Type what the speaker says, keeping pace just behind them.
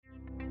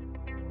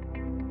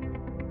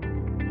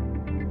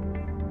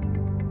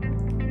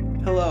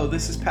Hello,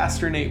 this is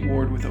Pastor Nate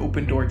Ward with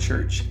Open Door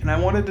Church, and I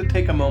wanted to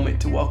take a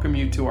moment to welcome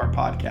you to our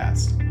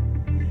podcast.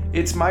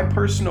 It's my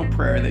personal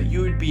prayer that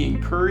you would be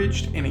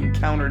encouraged and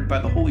encountered by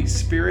the Holy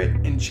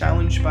Spirit and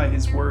challenged by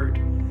His Word.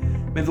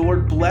 May the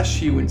Lord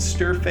bless you and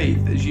stir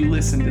faith as you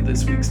listen to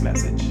this week's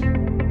message.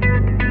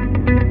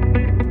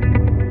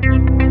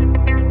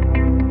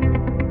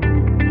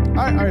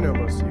 I know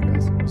most of you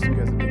guys. Most of you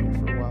guys have been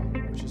here for a while,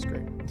 which is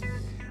great.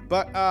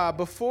 But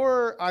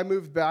before I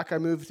moved back, I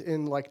moved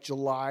in like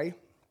July,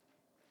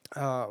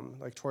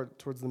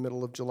 towards the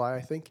middle of July,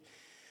 I think.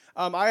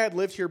 I had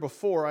lived here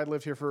before. I'd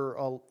lived here for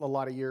a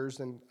lot of years,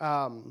 and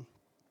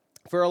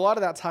for a lot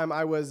of that time,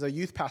 I was a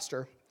youth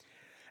pastor.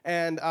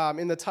 And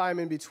in the time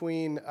in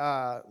between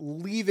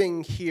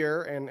leaving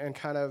here and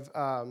kind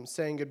of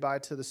saying goodbye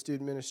to the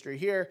student ministry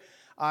here,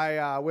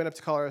 I went up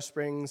to Colorado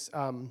Springs.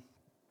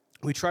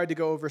 We tried to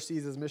go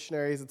overseas as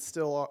missionaries. It's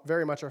still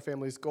very much our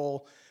family's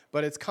goal,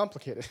 but it's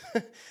complicated.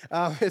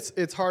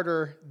 It's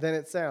harder than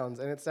it sounds,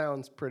 and it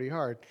sounds pretty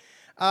hard.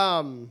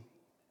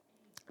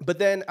 But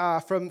then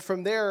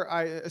from there,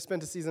 I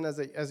spent a season as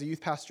a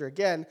youth pastor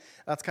again.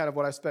 That's kind of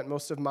what I've spent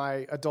most of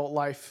my adult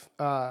life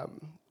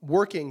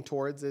working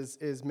towards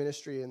is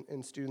ministry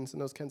and students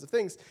and those kinds of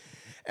things.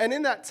 And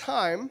in that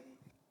time,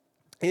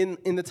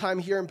 in the time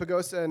here in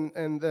Pagosa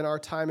and then our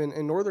time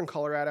in northern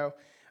Colorado,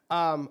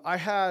 I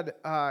had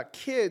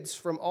kids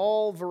from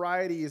all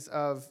varieties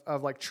of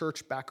like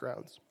church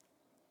backgrounds.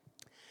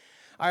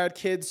 I had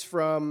kids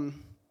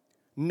from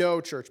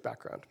no church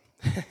background,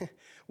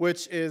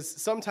 which is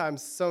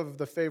sometimes some of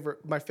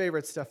my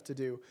favorite stuff to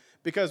do.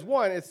 Because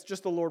one, it's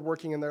just the Lord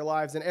working in their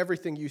lives, and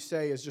everything you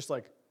say is just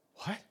like,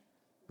 what?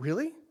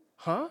 Really?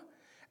 Huh?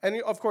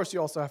 And of course,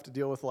 you also have to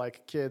deal with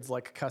like kids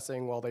like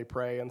cussing while they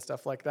pray and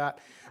stuff like that.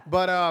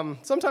 But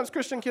sometimes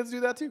Christian kids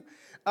do that too.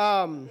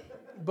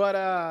 But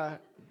I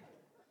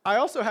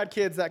also had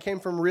kids that came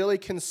from really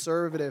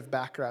conservative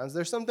backgrounds.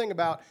 There's something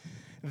about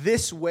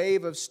this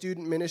wave of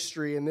student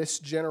ministry in this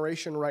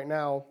generation right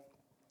now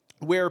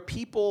where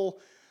people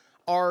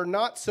are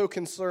not so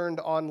concerned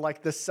on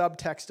like the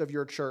subtext of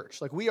your church.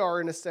 Like we are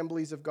an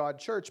Assemblies of God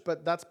church,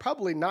 but that's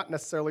probably not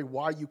necessarily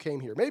why you came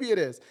here. Maybe it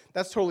is.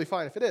 That's totally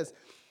fine if it is.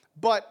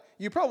 But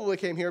you probably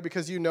came here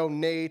because you know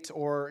Nate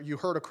or you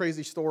heard a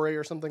crazy story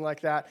or something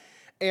like that.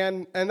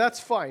 And that's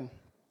fine.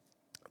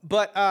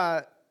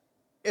 But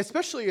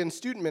especially in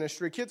student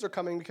ministry, kids are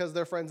coming because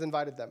their friends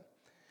invited them.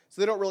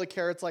 So they don't really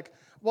care. It's like,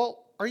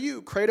 well, are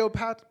you Credo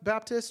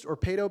Baptist or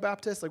Paedo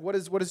Baptist? Like, what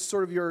is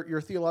sort of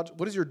your theological,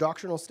 what is your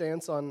doctrinal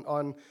stance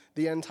on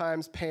the end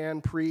times,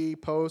 pan, pre,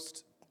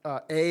 post,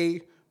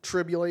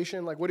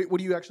 tribulation? Like, what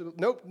do you actually,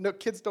 no,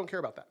 kids don't care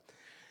about that.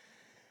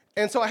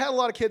 And so I had a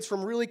lot of kids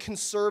from really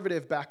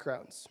conservative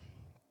backgrounds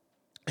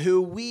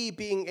who we,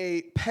 being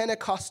a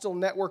Pentecostal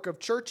network of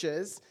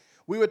churches,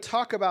 we would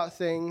talk about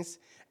things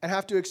and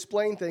have to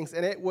explain things.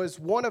 And it was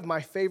one of my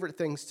favorite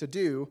things to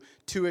do,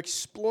 to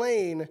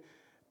explain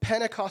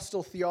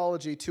Pentecostal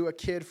theology to a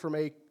kid from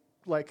a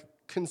like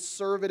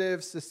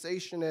conservative,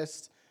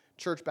 cessationist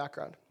church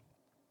background.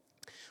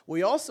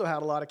 We also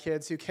had a lot of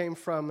kids who came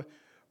from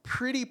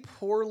pretty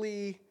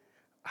poorly,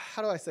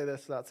 how do I say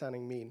this without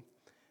sounding mean?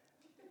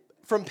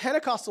 From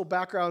Pentecostal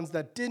backgrounds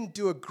that didn't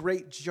do a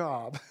great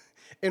job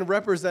in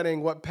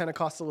representing what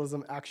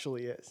Pentecostalism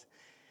actually is.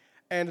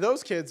 And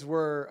those kids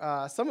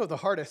were some of the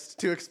hardest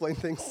to explain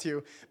things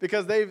to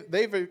because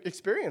they've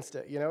experienced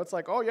it. You know, it's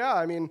like, oh yeah,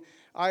 I mean,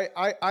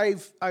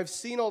 I've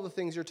seen all the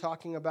things you're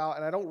talking about,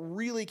 and I don't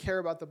really care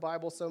about the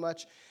Bible so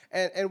much.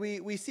 And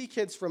we see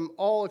kids from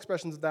all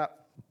expressions of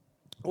that.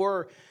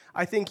 Or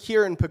I think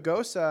here in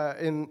Pagosa,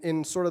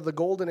 in sort of the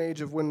golden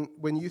age of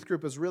when youth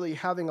group was really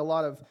having a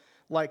lot of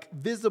like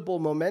visible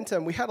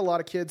momentum, we had a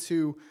lot of kids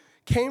who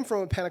came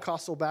from a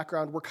Pentecostal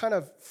background, were kind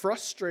of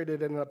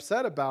frustrated and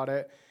upset about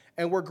it.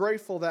 And we're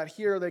grateful that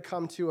here they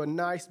come to a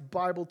nice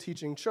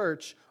Bible-teaching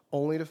church,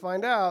 only to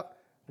find out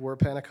we're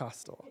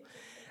Pentecostal.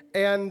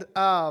 And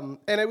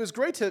it was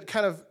great to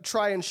kind of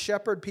try and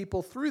shepherd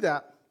people through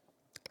that.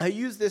 I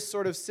use this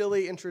sort of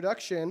silly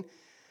introduction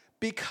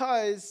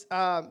because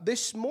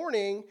this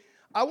morning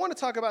I want to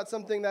talk about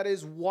something that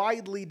is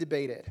widely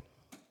debated.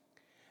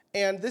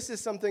 And this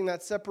is something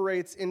that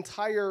separates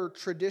entire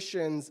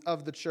traditions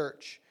of the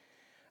church.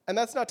 And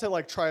that's not to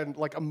like try and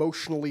like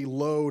emotionally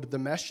load the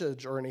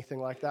message or anything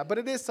like that, but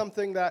it is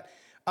something that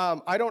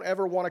I don't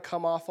ever want to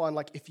come off on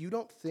like, if you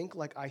don't think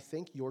like I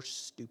think, you're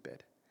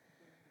stupid.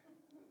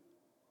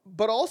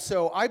 But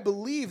also, I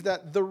believe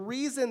that the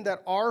reason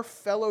that our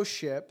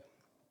fellowship,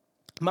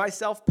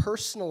 myself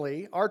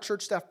personally, our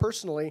church staff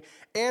personally,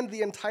 and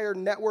the entire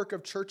network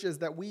of churches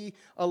that we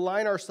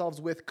align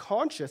ourselves with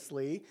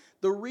consciously,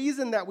 the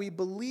reason that we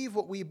believe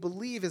what we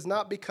believe is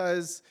not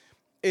because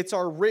it's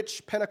our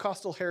rich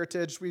Pentecostal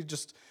heritage. We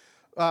just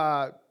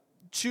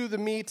chew the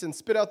meat and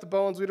spit out the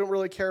bones. We don't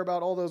really care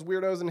about all those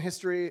weirdos in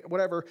history,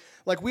 whatever.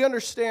 Like, we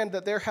understand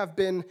that there have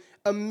been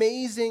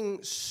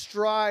amazing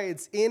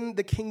strides in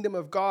the kingdom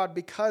of God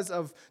because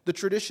of the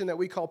tradition that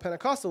we call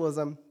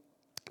Pentecostalism.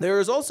 There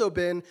has also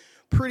been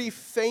pretty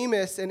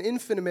famous and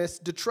infamous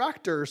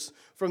detractors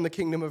from the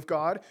kingdom of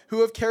God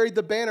who have carried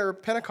the banner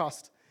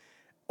Pentecost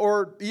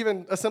or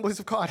even Assemblies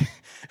of God.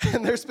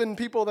 And there's been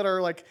people that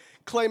are like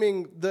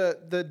claiming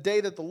the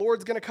day that the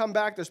Lord's going to come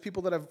back. There's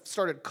people that have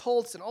started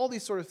cults and all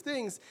these sort of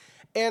things.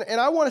 And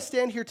I want to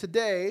stand here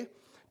today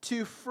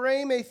to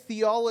frame a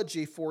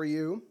theology for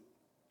you,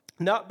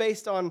 not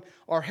based on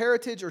our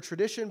heritage or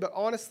tradition, but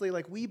honestly,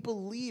 like we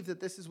believe that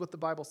this is what the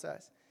Bible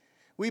says.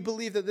 We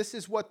believe that this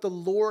is what the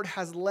Lord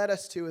has led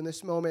us to in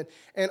this moment.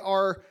 And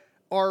our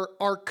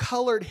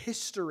colored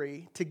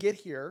history to get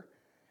here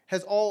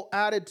has all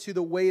added to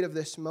the weight of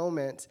this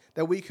moment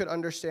that we could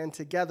understand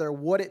together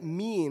what it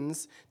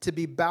means to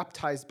be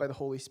baptized by the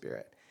Holy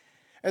Spirit.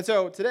 And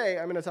so today,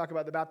 I'm going to talk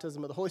about the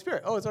baptism of the Holy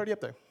Spirit. Oh, it's already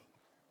up there.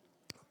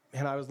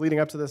 And I was leading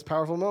up to this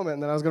powerful moment,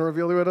 and then I was going to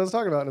reveal what I was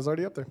talking about, and it's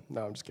already up there.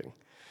 No, I'm just kidding.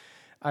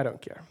 I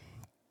don't care.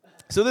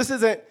 So this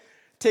isn't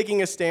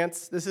taking a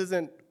stance. This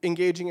isn't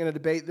engaging in a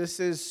debate. This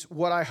is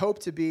what I hope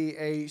to be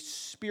a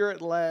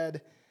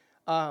Spirit-led,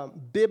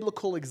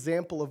 biblical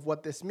example of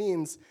what this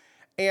means,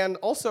 and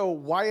also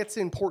why it's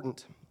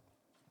important.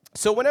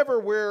 So whenever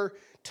we're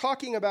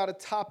talking about a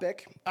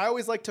topic, I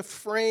always like to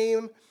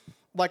frame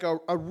like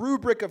a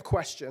rubric of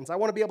questions. I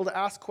want to be able to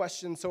ask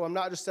questions, so I'm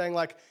not just saying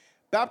like,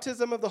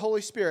 baptism of the Holy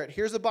Spirit,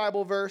 here's a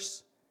Bible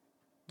verse,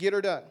 get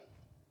her done.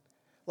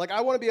 Like I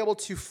want to be able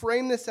to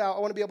frame this out. I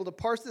want to be able to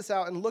parse this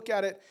out and look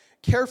at it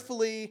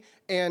carefully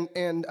and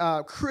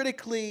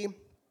critically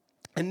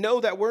and know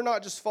that we're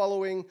not just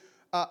following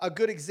a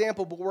good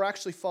example, but we're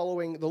actually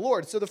following the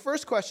Lord. So the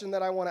first question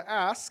that I want to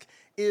ask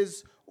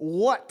is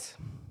what?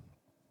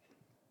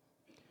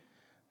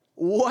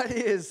 What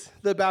is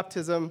the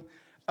baptism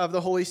of the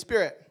Holy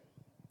Spirit?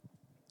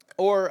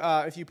 Or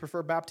if you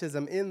prefer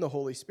baptism in the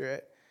Holy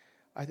Spirit,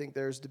 I think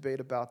there's debate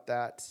about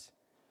that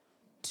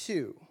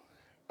too.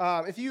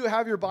 If you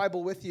have your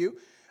Bible with you,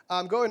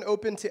 go and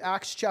open to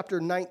Acts chapter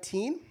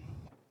 19.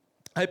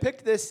 I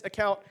picked this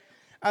account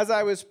as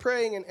I was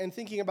praying and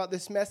thinking about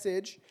this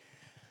message.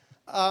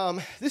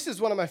 This is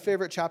one of my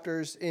favorite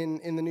chapters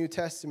in the New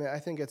Testament. I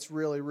think it's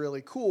really,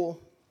 really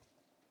cool.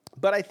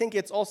 But I think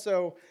it's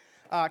also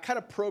kind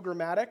of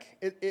programmatic.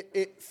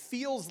 It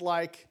feels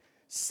like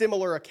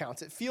similar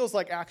accounts. It feels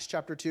like Acts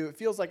chapter 2. It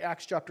feels like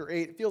Acts chapter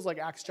 8. It feels like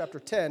Acts chapter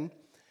 10.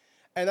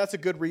 And that's a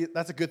good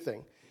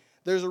thing.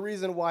 There's a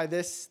reason why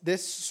this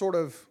sort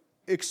of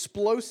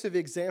explosive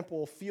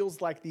example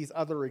feels like these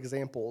other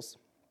examples.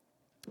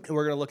 And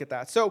we're going to look at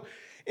that. So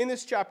in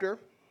this chapter,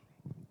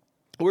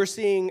 we're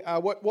seeing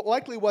what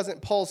likely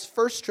wasn't Paul's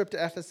first trip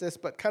to Ephesus,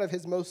 but kind of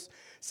his most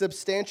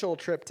substantial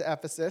trip to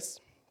Ephesus.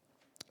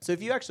 So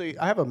if you actually,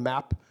 I have a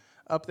map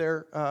up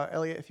there,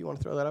 Elliot, if you want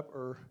to throw that up,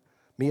 or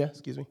Mia,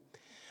 excuse me.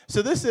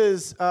 So this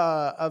is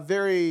a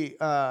very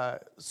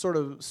sort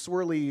of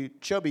swirly,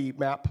 chubby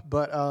map,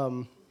 but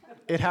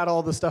it had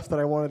all the stuff that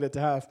I wanted it to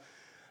have.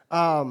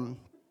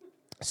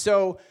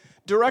 So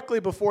directly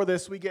before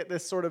this, we get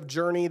this sort of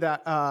journey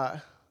that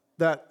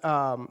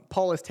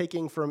Paul is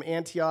taking from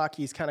Antioch.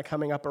 He's kind of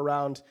coming up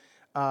around.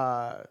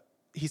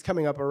 He's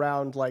coming up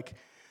around like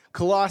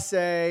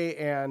Colossae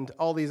and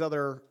all these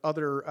other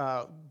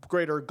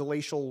greater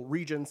glacial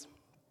regions.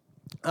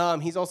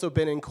 He's also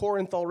been in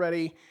Corinth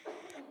already.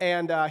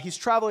 And he's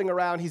traveling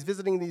around, he's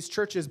visiting these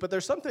churches, but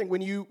there's something,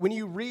 when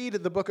you read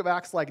the book of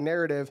Acts like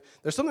narrative,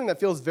 there's something that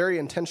feels very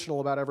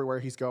intentional about everywhere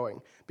he's going,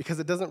 because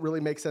it doesn't really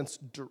make sense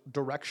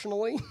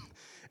directionally.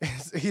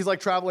 He's like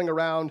traveling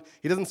around,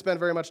 he doesn't spend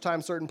very much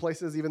time certain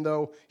places, even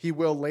though he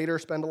will later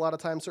spend a lot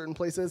of time certain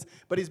places,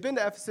 but he's been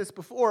to Ephesus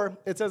before,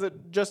 it says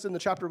it just in the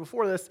chapter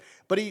before this,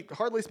 but he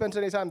hardly spent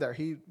any time there.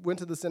 He went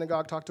to the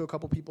synagogue, talked to a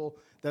couple people,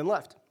 then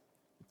left.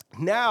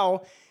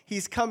 Now,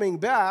 he's coming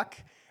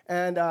back,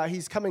 and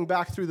he's coming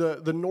back through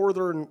the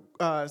northern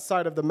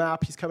side of the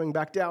map. He's coming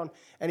back down,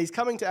 and he's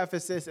coming to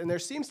Ephesus, and there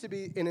seems to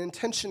be an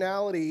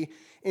intentionality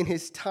in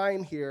his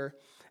time here.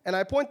 And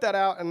I point that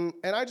out, and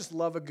I just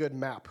love a good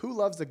map. Who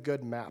loves a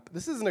good map?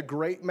 This isn't a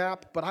great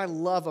map, but I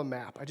love a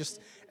map.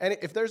 And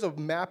if there's a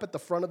map at the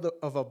front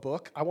of a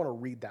book, I want to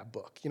read that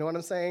book. You know what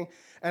I'm saying?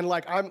 And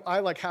like I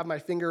like have my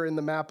finger in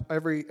the map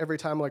every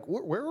time. Like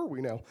where are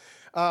we now?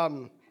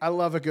 I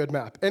love a good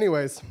map.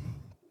 Anyways.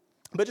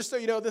 But just so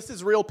you know, this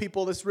is real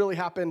people. This really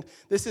happened.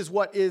 This is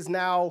what is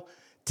now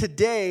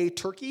today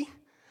Turkey.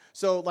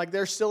 So like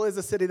there still is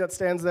a city that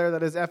stands there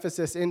that is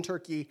Ephesus in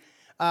Turkey.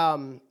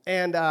 I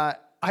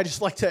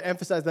just like to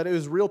emphasize that it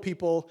was real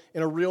people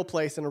in a real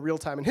place in a real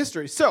time in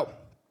history. So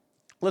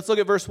let's look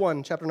at verse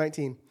 1, chapter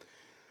 19.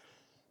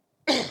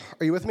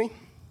 Are you with me?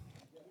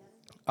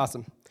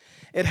 Awesome.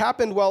 It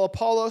happened while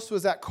Apollos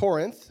was at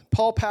Corinth.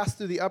 Paul passed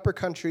through the upper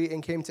country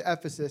and came to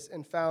Ephesus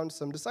and found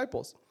some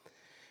disciples.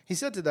 He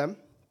said to them,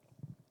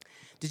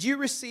 "Did you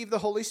receive the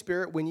Holy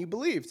Spirit when you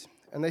believed?"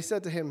 And they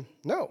said to him,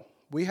 "No,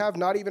 we have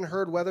not even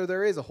heard whether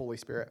there is a Holy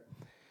Spirit."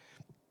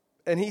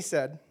 And he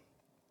said,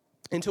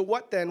 "Into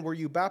what then were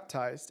you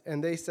baptized?"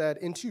 And they said,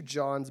 "Into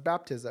John's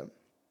baptism."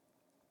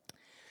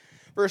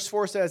 Verse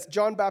 4 says,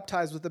 John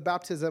baptized with the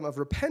baptism of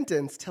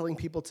repentance, telling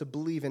people to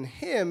believe in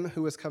him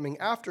who was coming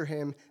after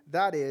him,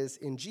 that is,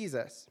 in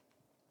Jesus.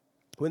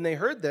 When they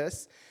heard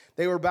this,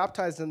 they were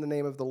baptized in the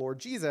name of the Lord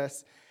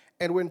Jesus.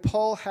 And when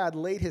Paul had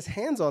laid his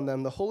hands on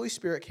them, the Holy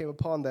Spirit came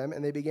upon them,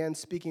 and they began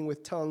speaking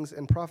with tongues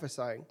and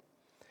prophesying.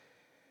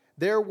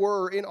 There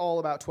were in all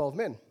about 12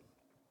 men.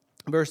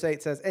 Verse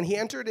 8 says, and he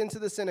entered into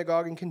the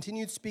synagogue and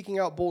continued speaking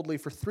out boldly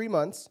for 3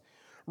 months,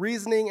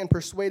 reasoning and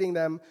persuading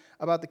them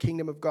about the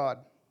kingdom of God.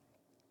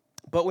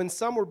 But when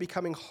some were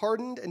becoming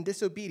hardened and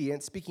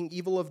disobedient, speaking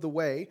evil of the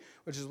way,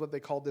 which is what they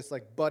called this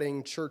like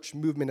budding church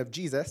movement of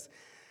Jesus,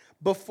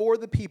 before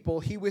the people,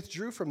 he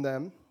withdrew from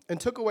them and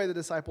took away the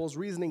disciples,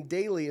 reasoning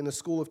daily in the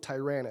school of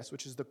Tyrannus,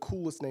 which is the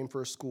coolest name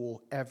for a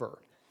school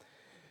ever.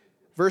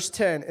 Verse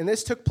 10, and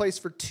this took place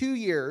for 2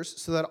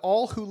 years, so that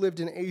all who lived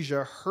in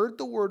Asia heard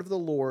the word of the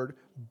Lord,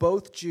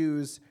 both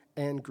Jews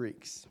and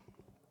Greeks.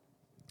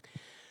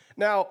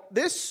 Now,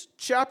 this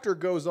chapter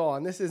goes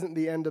on. This isn't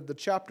the end of the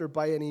chapter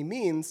by any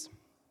means,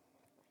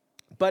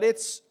 but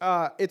it's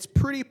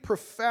pretty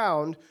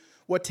profound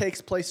what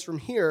takes place from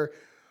here.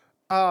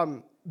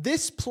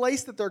 This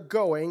place that they're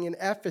going in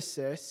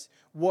Ephesus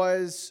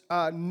was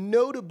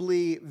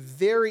notably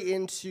very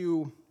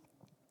into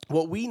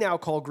what we now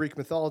call Greek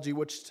mythology,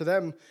 which to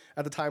them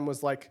at the time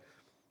was like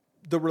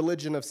the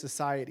religion of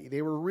society.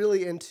 They were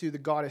really into the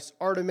goddess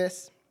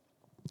Artemis.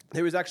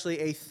 There was actually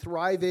a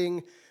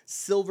thriving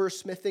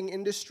silversmithing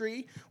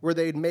industry where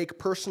they'd make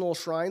personal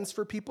shrines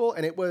for people,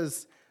 and it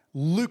was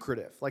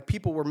lucrative. Like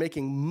people were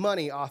making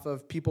money off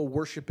of people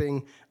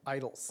worshiping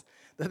idols.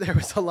 There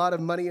was a lot of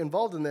money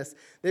involved in this.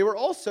 They were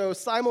also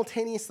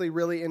simultaneously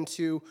really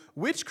into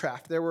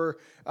witchcraft. There were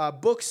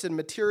books and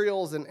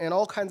materials and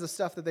all kinds of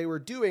stuff that they were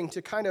doing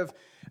to kind of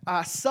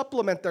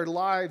supplement their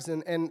lives.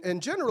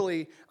 And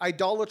generally,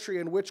 idolatry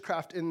and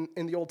witchcraft in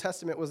the Old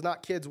Testament was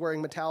not kids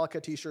wearing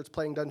Metallica t-shirts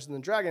playing Dungeons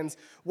 & Dragons.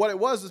 What it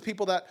was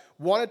people that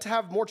wanted to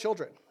have more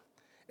children.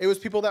 It was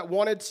people that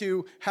wanted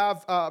to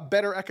have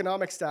better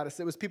economic status.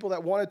 It was people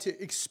that wanted to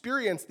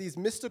experience these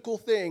mystical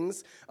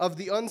things of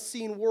the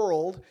unseen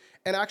world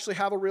and actually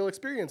have a real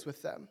experience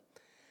with them.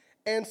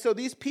 And so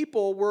these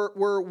people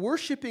were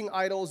worshiping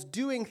idols,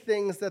 doing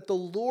things that the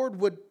Lord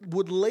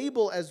would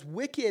label as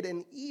wicked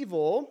and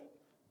evil.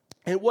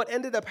 And what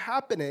ended up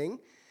happening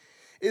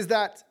is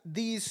that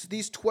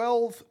these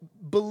 12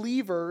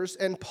 believers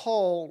and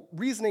Paul,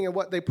 reasoning in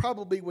what they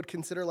probably would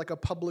consider like a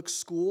public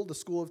school, the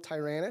school of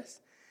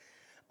Tyrannus,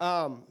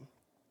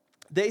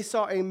 they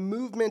saw a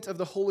movement of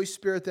the Holy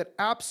Spirit that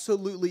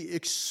absolutely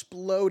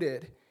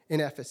exploded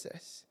in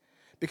Ephesus.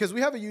 Because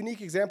we have a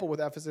unique example with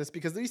Ephesus,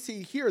 because we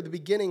see here the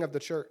beginning of the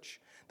church,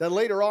 that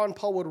later on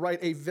Paul would write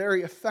a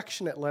very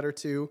affectionate letter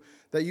to,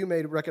 that you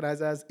may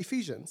recognize as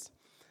Ephesians.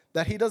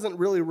 That he doesn't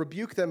really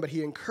rebuke them, but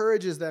he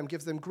encourages them,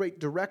 gives them great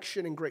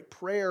direction and great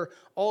prayer,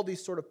 all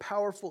these sort of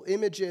powerful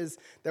images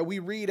that we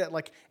read at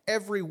like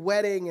every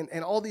wedding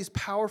and all these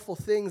powerful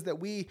things that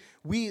we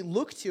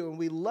look to and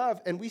we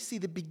love. And we see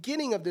the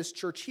beginning of this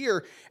church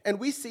here, and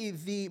we see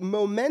the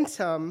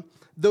momentum,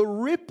 the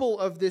ripple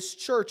of this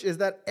church is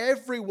that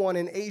everyone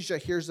in Asia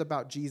hears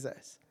about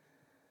Jesus.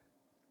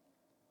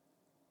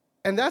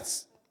 And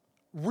that's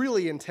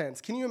really intense.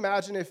 Can you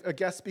imagine if a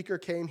guest speaker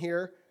came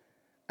here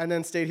and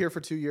then stayed here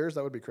for 2 years?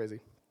 That would be crazy.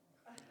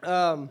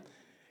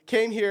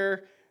 Came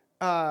here,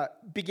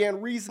 began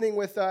reasoning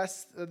with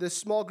us, this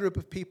small group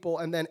of people,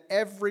 and then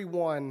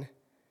everyone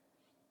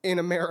in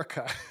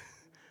America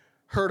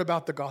heard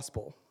about the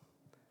gospel.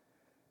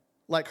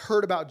 Like,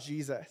 heard about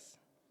Jesus.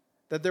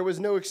 That there was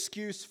no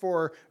excuse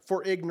for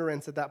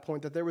ignorance at that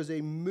point, that there was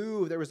a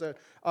move, there was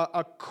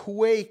a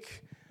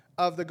quake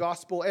of the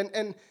gospel.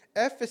 And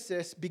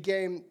Ephesus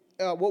became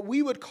what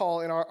we would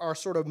call in our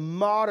sort of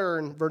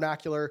modern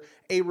vernacular,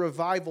 a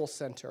revival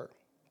center.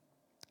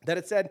 That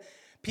it said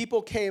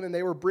people came and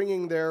they were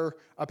bringing their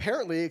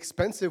apparently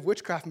expensive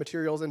witchcraft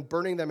materials and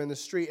burning them in the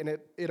street, and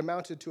it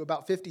amounted to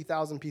about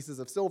 50,000 pieces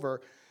of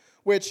silver,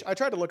 which I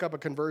tried to look up a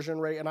conversion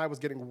rate, and I was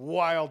getting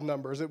wild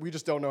numbers. We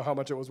just don't know how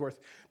much it was worth.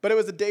 But it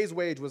was a day's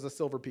wage was a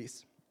silver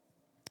piece.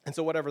 And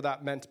so whatever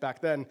that meant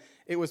back then,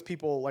 it was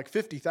people like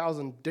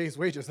 50,000 days'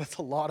 wages. That's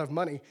a lot of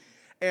money.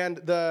 And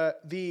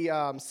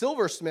the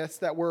silversmiths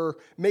that were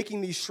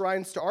making these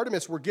shrines to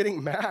Artemis were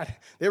getting mad.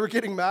 They were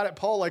getting mad at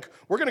Paul, like,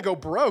 we're going to go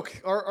broke.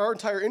 Our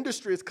entire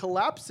industry is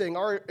collapsing.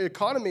 Our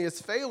economy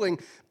is failing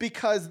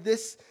because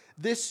this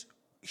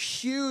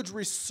huge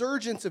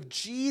resurgence of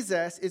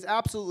Jesus is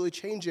absolutely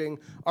changing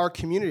our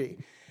community.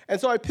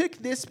 And so I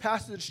picked this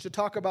passage to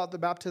talk about the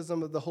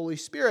baptism of the Holy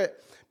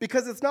Spirit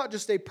because it's not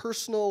just a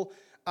personal,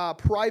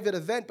 private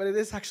event, but it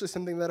is actually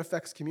something that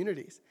affects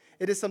communities.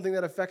 It is something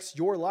that affects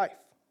your life.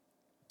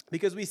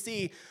 Because we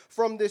see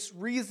from this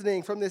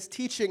reasoning, from this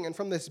teaching, and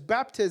from this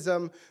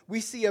baptism, we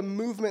see a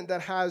movement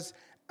that has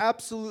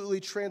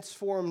absolutely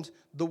transformed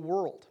the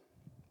world.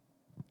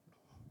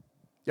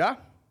 Yeah?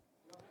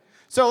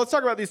 So let's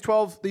talk about these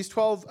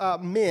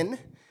 12 men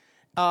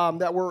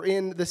that were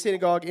in the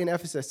synagogue in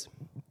Ephesus.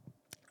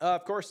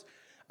 Of course,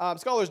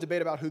 scholars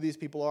debate about who these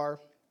people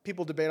are.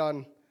 People debate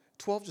on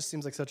 12 just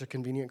seems like such a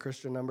convenient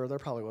Christian number. There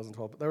probably wasn't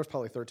 12. There was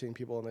probably 13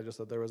 people, and they just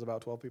said there was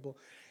about 12 people.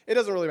 It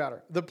doesn't really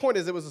matter. The point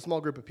is it was a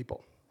small group of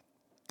people.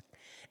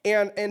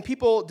 And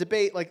people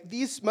debate, like,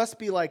 these must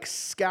be, like,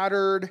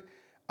 scattered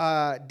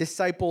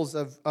disciples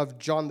of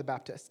John the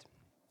Baptist.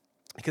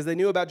 Because they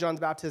knew about John's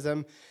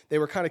baptism. They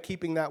were kind of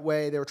keeping that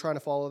way. They were trying to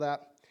follow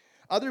that.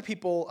 Other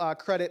people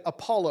credit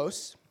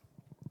Apollos,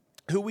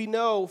 who we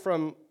know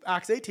from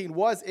Acts 18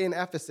 was in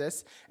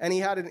Ephesus, and he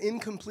had an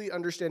incomplete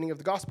understanding of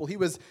the gospel. He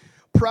was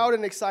proud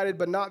and excited,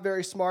 but not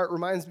very smart.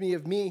 Reminds me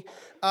of me.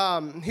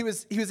 He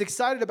was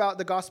excited about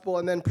the gospel,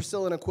 and then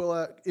Priscilla and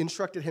Aquila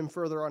instructed him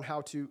further on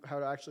how to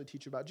actually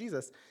teach about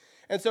Jesus.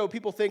 And so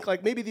people think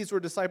like maybe these were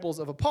disciples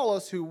of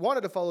Apollos who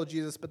wanted to follow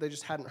Jesus, but they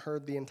just hadn't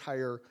heard the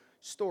entire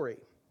story.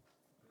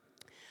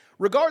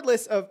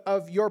 Regardless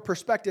of your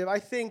perspective, I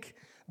think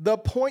the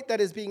point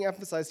that is being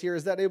emphasized here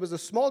is that it was a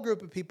small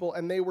group of people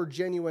and they were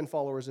genuine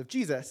followers of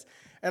Jesus.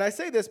 And I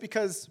say this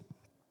because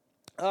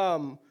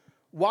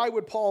why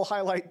would Paul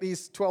highlight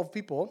these 12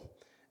 people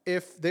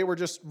if they were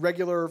just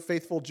regular,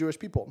 faithful Jewish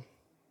people?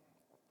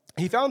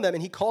 He found them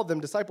and he called them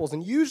disciples.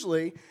 And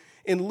usually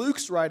in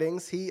Luke's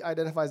writings, he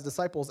identifies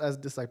disciples as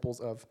disciples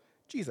of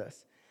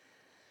Jesus.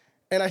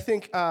 And I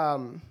think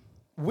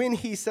when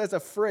he says a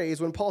phrase,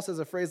 when Paul says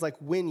a phrase like,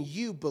 when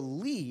you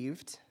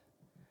believed,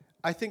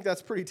 I think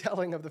that's pretty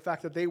telling of the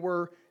fact that they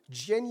were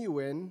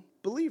genuine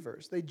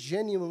believers. They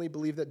genuinely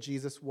believed that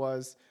Jesus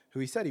was who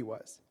he said he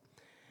was.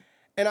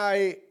 And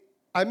I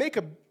make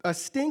a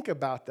stink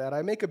about that.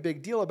 I make a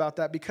big deal about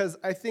that because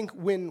I think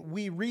when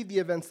we read the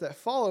events that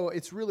follow,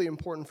 it's really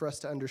important for us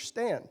to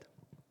understand.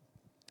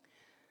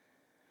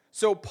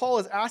 So Paul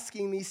is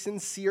asking these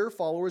sincere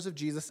followers of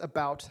Jesus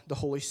about the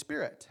Holy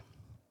Spirit.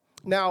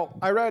 Now,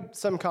 I read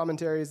some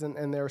commentaries,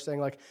 and they were saying,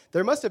 like,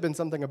 there must have been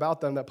something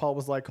about them that Paul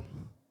was like,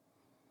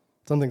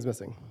 something's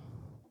missing.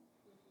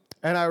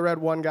 And I read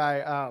one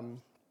guy,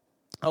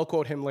 I'll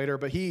quote him later,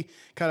 but he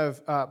kind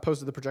of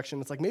posted the projection.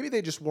 It's like maybe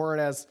they just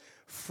weren't as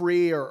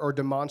free or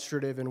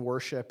demonstrative in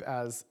worship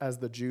as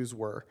the Jews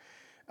were,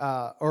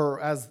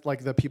 or as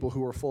like the people who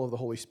were full of the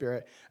Holy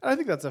Spirit. And I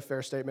think that's a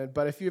fair statement.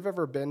 But if you've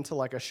ever been to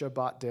like a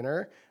Shabbat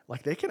dinner,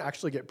 like they can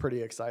actually get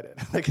pretty excited.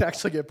 They can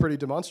actually get pretty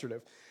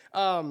demonstrative.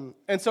 And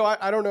so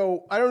I don't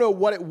know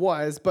what it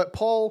was, but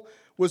Paul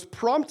was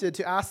prompted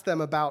to ask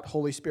them about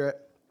Holy Spirit.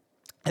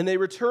 And they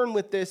return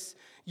with this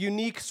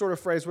unique sort of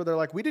phrase where they're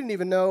like, we didn't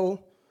even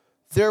know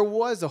there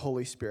was a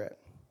Holy Spirit.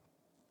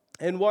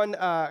 And one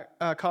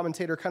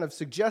commentator kind of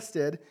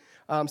suggested,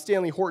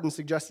 Stanley Horton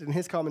suggested in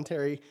his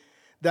commentary,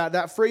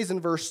 that phrase in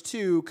verse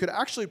 2 could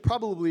actually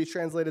probably be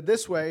translated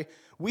this way: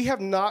 we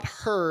have not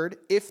heard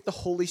if the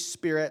Holy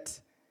Spirit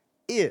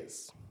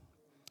is.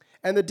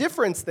 And the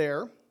difference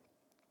there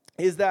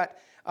is that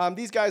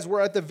these guys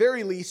were at the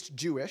very least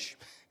Jewish.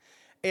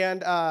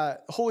 And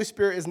Holy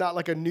Spirit is not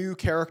like a new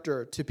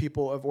character to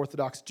people of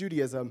Orthodox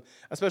Judaism,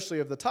 especially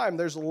of the time.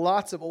 There's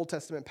lots of Old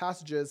Testament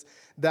passages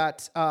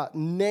that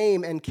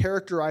name and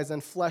characterize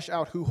and flesh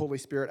out who Holy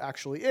Spirit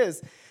actually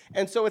is.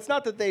 And so it's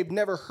not that they've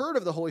never heard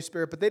of the Holy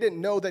Spirit, but they didn't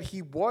know that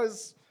he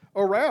was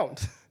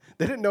around.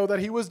 They didn't know that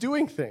he was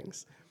doing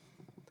things.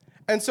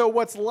 And so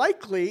what's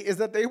likely is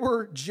that they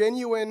were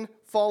genuine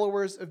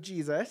followers of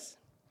Jesus.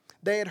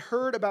 They had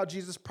heard about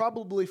Jesus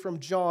probably from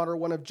John or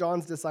one of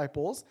John's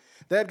disciples.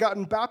 They had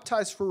gotten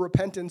baptized for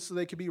repentance so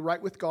they could be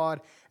right with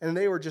God, and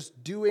they were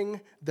just doing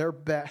their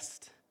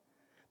best.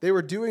 They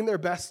were doing their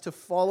best to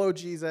follow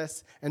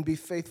Jesus and be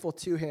faithful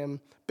to him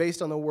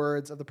based on the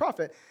words of the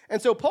prophet.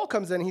 And so Paul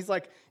comes in, and he's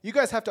like, you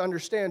guys have to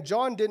understand,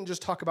 John didn't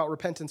just talk about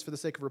repentance for the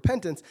sake of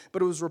repentance,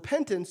 but it was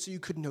repentance so you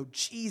could know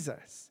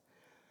Jesus.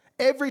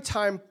 Every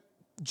time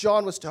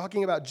John was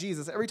talking about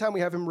Jesus, every time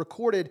we have him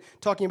recorded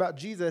talking about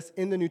Jesus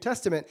in the New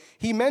Testament,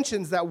 he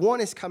mentions that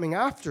one is coming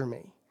after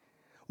me.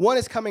 One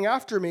is coming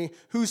after me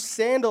whose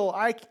sandal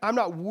I'm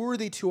not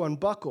worthy to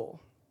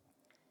unbuckle.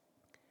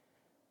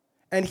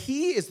 And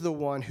he is the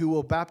one who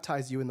will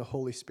baptize you in the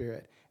Holy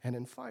Spirit and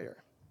in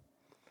fire.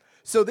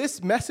 So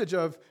this message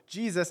of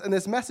Jesus and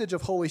this message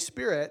of Holy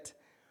Spirit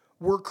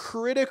were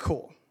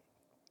critical.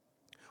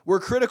 We're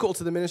critical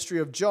to the ministry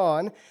of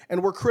John,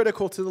 and we're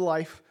critical to the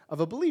life of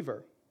a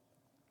believer.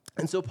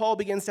 And so Paul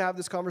begins to have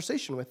this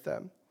conversation with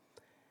them.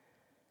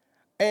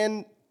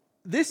 And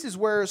this is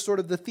where sort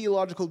of the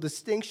theological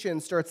distinction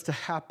starts to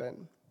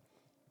happen,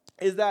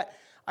 is that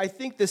I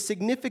think the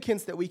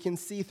significance that we can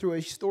see through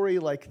a story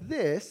like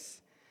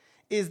this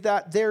is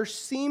that there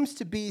seems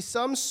to be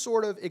some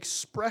sort of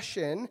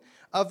expression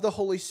of the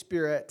Holy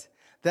Spirit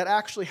that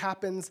actually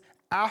happens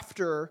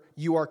after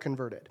you are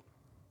converted.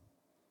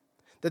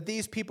 That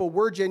these people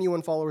were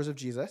genuine followers of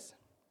Jesus,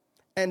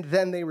 and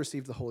then they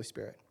received the Holy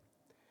Spirit.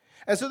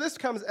 And so this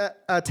comes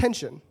at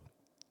tension.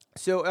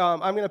 So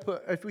I'm going to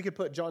put, if we could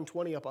put John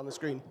 20 up on the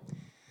screen.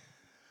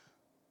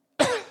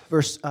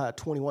 Verse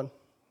 21.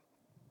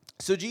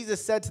 So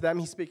Jesus said to them,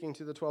 he's speaking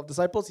to the 12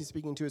 disciples, he's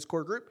speaking to his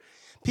core group,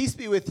 peace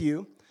be with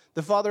you.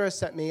 The Father has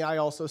sent me, I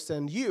also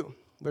send you.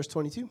 Verse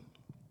 22.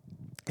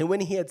 And when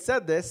he had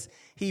said this,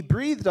 he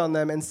breathed on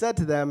them and said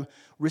to them,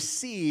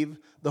 receive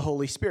the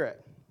Holy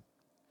Spirit.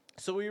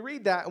 So we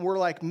read that and we're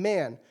like,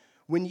 man,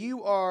 when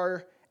you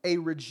are a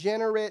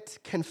regenerate,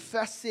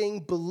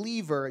 confessing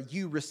believer,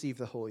 you receive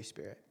the Holy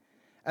Spirit.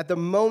 At the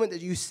moment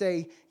that you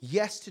say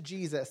yes to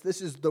Jesus,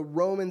 this is the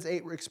Romans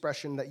 8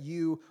 expression that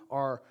you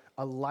are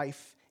a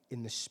life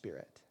in the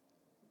Spirit.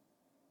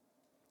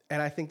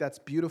 And I think that's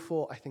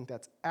beautiful. I think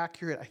that's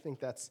accurate. I think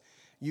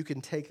you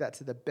can take that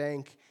to the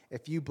bank.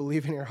 If you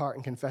believe in your heart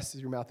and confess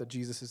with your mouth that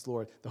Jesus is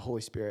Lord, the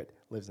Holy Spirit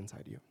lives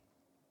inside you.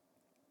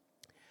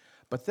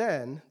 But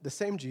then, the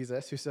same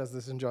Jesus who says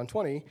this in John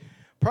 20,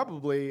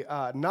 probably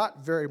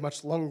not very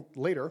much long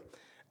later,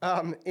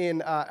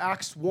 in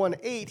Acts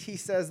 1:8, he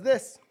says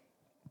this,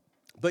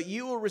 "But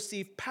you will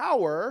receive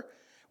power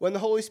when the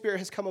Holy Spirit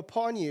has come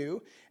upon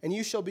you, and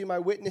you shall be my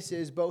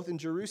witnesses both in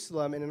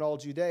Jerusalem and in all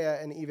Judea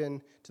and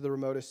even to the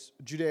remotest,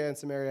 Judea and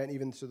Samaria and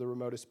even to the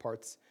remotest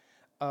parts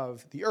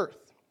of the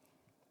earth."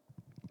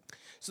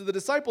 So the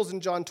disciples in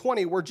John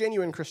 20 were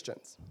genuine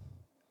Christians.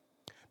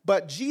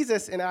 But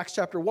Jesus in Acts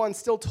chapter 1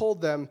 still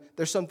told them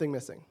there's something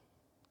missing.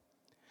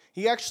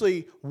 He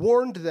actually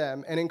warned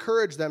them and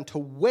encouraged them to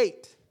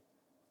wait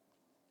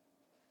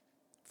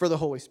for the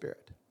Holy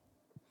Spirit,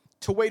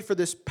 to wait for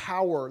this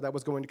power that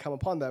was going to come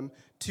upon them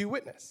to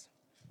witness.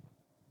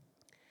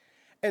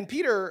 And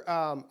Peter,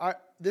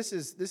 this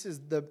is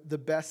the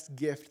best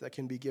gift that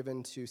can be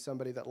given to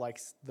somebody that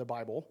likes the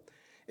Bible,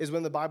 is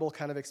when the Bible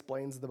kind of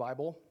explains the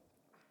Bible.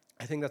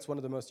 I think that's one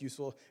of the most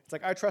useful. It's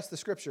like, I trust the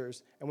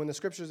Scriptures, and when the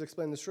Scriptures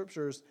explain the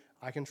Scriptures,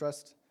 I can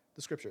trust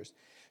the Scriptures.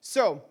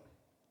 So,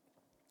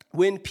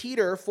 when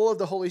Peter, full of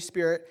the Holy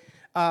Spirit,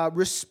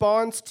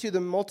 responds to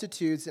the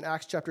multitudes in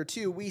Acts chapter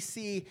 2, we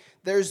see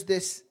there's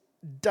this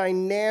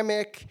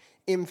dynamic,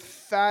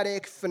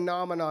 emphatic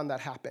phenomenon that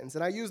happens.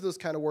 And I use those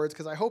kind of words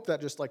because I hope that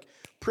just like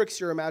pricks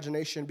your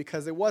imagination,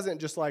 because it wasn't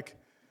just like,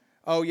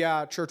 oh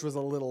yeah, church was a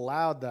little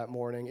loud that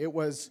morning. It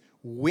was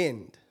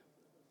wind.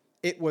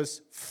 It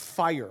was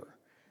fire.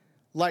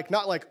 Like,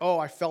 not like, oh,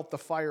 I felt the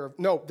fire.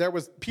 No,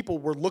 people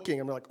were looking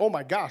and were like, oh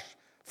my gosh,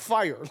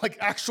 fire, like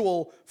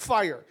actual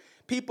fire.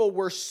 People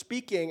were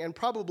speaking, and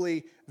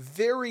probably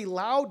very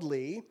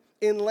loudly,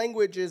 in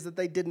languages that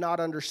they did not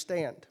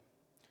understand.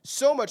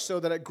 So much so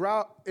that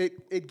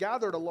it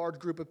gathered a large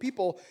group of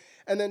people.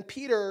 And then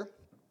Peter,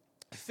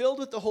 filled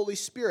with the Holy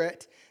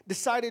Spirit,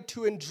 decided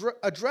to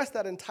address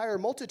that entire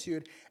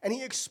multitude. And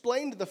he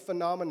explained the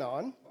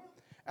phenomenon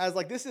as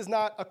like, this is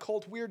not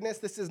occult weirdness.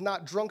 This is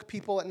not drunk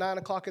people at 9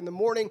 o'clock in the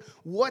morning.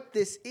 What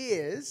this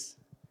is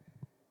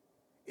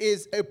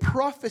a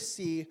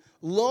prophecy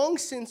long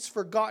since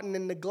forgotten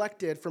and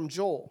neglected from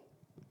Joel.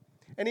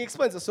 And he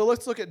explains this. So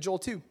let's look at Joel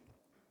 2.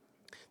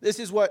 This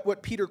is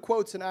what Peter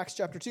quotes in Acts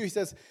chapter 2. He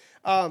says,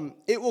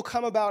 "It will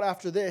come about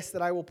after this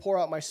that I will pour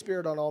out my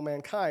Spirit on all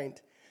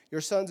mankind.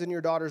 Your sons and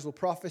your daughters will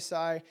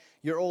prophesy.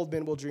 Your old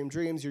men will dream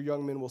dreams. Your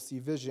young men will see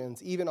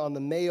visions. Even on the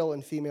male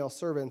and female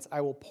servants,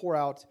 I will pour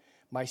out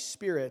my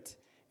Spirit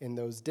in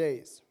those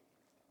days."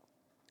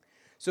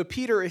 So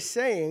Peter is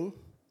saying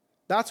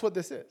that's what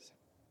this is.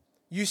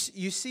 You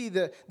see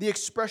the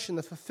expression,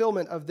 the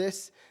fulfillment of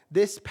this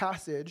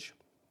passage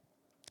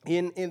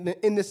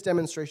in this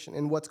demonstration,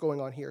 in what's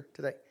going on here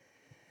today.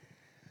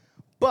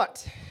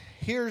 But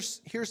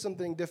here's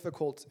something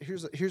difficult.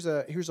 Here's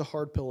a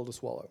hard pill to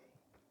swallow.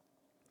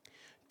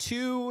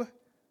 To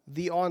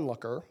the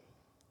onlooker,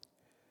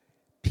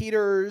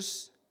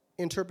 Peter's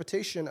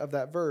interpretation of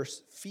that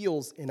verse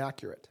feels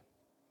inaccurate.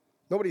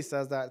 Nobody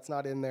says that. It's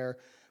not in there.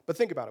 But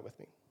think about it with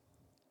me.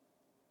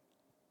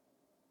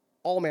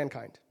 All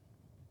mankind.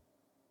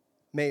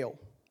 Male,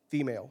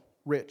 female,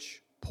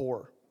 rich,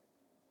 poor.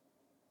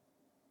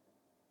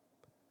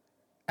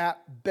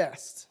 At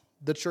best,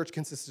 the church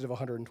consisted of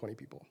 120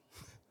 people.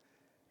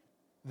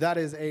 That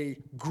is a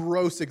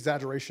gross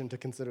exaggeration to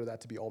consider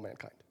that to be all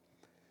mankind.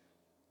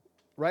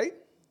 Right?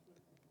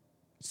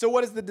 So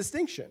what is the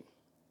distinction?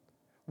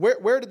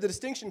 Where did the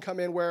distinction come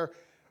in where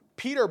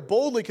Peter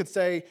boldly could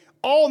say,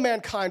 all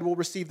mankind will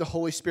receive the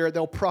Holy Spirit.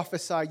 They'll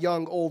prophesy,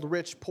 young, old,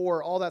 rich,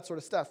 poor, all that sort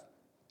of stuff.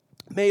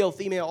 Male,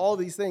 female, all of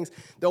these things.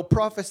 They'll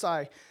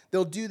prophesy.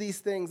 They'll do these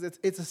things.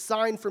 It's a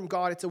sign from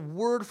God. It's a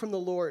word from the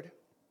Lord.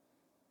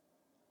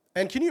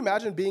 And can you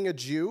imagine being a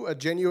Jew, a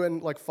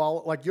genuine,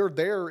 you're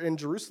there in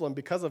Jerusalem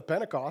because of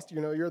Pentecost.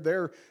 You're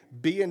there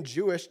being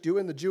Jewish,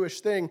 doing the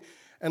Jewish thing.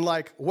 And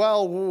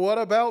well, what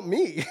about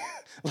me?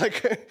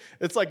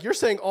 It's like you're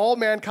saying all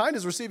mankind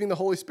is receiving the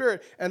Holy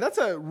Spirit. And that's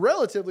a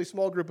relatively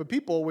small group of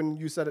people when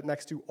you set it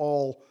next to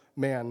all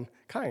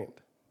mankind.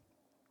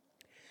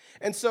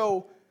 And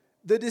so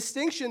the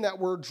distinction that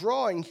we're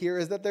drawing here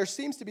is that there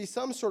seems to be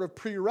some sort of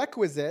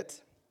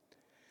prerequisite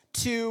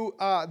to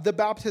the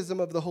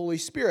baptism of the Holy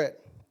Spirit.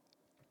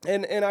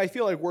 And I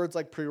feel like words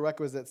like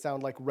prerequisite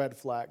sound like red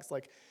flags.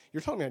 Like,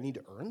 you're telling me I need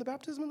to earn the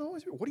baptism of the Holy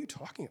Spirit? What are you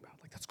talking about?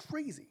 That's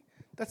crazy.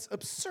 That's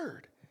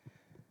absurd.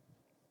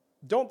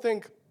 Don't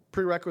think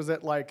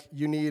prerequisite like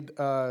you need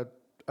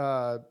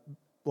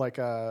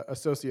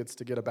associates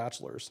to get a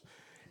bachelor's.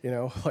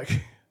 It's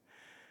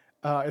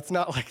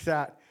not like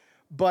that.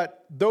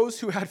 But those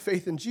who had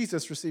faith in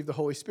Jesus received the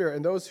Holy Spirit,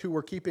 and those who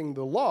were keeping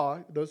the law,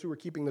 those who were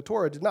keeping the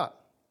Torah, did not.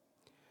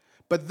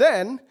 But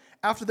then,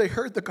 after they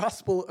heard the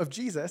gospel of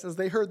Jesus, as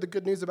they heard the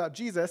good news about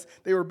Jesus,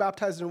 they were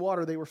baptized in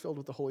water, they were filled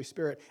with the Holy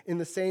Spirit in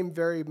the same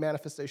very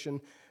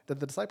manifestation that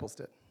the disciples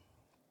did.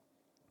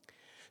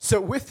 So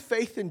with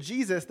faith in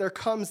Jesus, there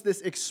comes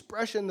this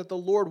expression that the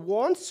Lord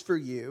wants for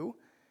you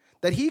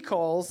that he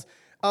calls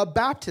a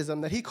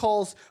baptism, that he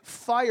calls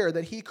fire,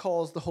 that he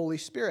calls the Holy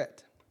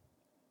Spirit.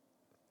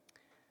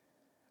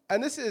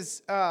 And this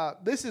is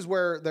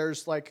where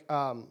there's like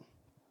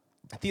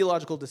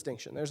theological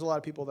distinction. There's a lot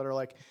of people that are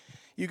like,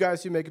 you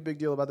guys who make a big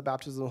deal about the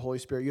baptism of the Holy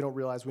Spirit, you don't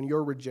realize when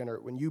you're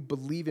regenerate, when you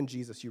believe in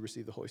Jesus, you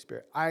receive the Holy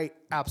Spirit. I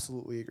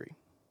absolutely agree.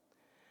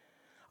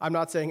 I'm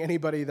not saying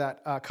anybody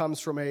that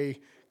comes from a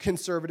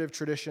conservative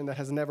tradition that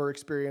has never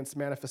experienced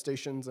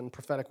manifestations and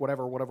prophetic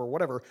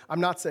whatever. I'm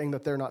not saying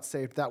that they're not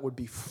saved. That would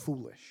be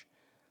foolish.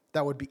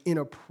 That would be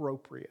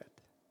inappropriate.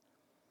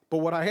 But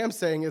what I am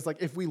saying is,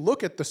 like, if we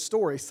look at the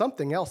story,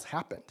 something else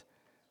happened.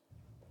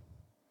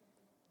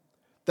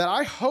 That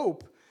I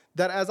hope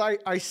that as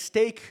I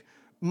stake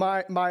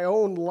my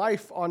own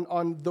life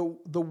on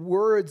the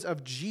words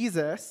of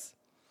Jesus,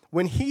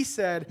 when he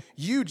said,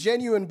 you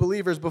genuine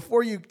believers,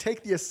 before you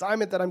take the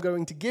assignment that I'm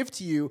going to give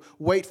to you,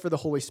 wait for the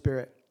Holy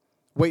Spirit.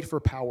 Wait for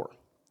power.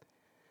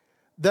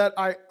 That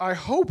I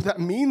hope that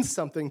means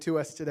something to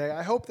us today.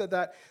 I hope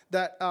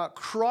that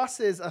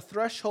crosses a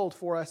threshold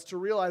for us to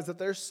realize that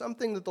there's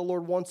something that the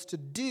Lord wants to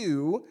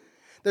do.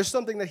 There's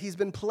something that he's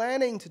been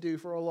planning to do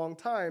for a long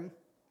time,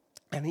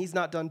 and he's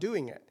not done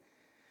doing it.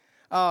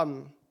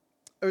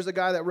 There's a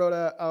guy that wrote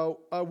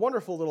a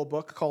wonderful little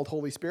book called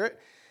Holy Spirit.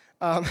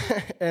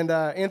 And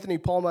Anthony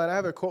Palma, and I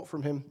have a quote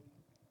from him.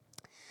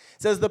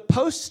 It says, the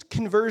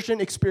post-conversion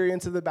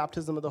experience of the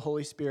baptism of the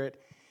Holy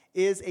Spirit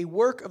is a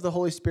work of the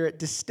Holy Spirit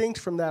distinct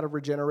from that of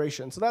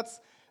regeneration. So that's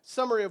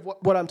summary of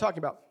what I'm talking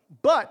about.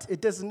 But it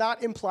does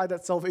not imply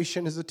that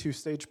salvation is a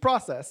two-stage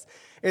process.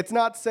 It's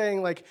not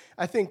saying, like,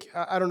 I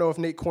don't know if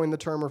Nate coined the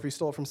term or if he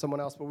stole it from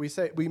someone else, but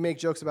we make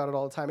jokes about it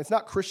all the time. It's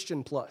not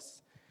Christian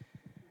plus.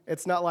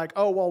 It's not like,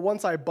 oh, well,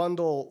 once I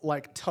bundle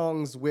like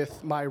tongues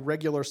with my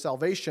regular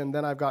salvation,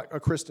 then I've got a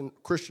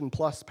Christian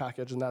plus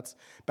package, and that's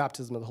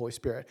baptism of the Holy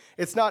Spirit.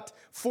 It's not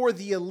for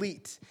the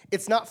elite.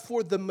 It's not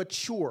for the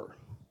mature.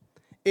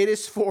 It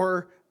is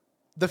for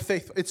the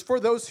faithful. It's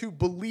for those who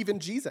believe in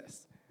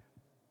Jesus.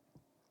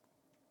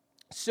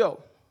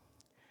 So,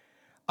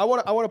 I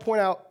want to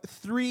point out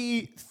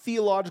three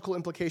theological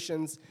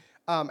implications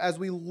as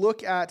we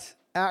look at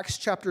Acts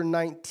chapter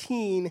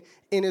 19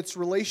 in its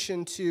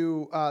relation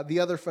to the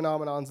other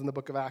phenomenons in the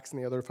book of Acts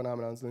and the other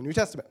phenomenons in the New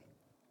Testament.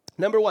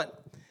 Number one,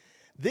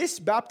 this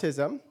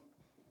baptism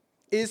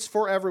is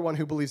for everyone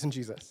who believes in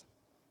Jesus.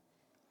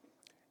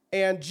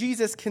 And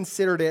Jesus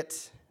considered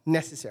it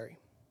necessary.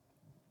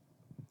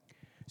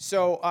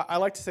 So I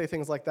like to say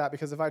things like that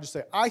because if I just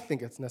say, I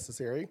think it's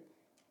necessary,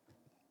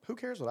 who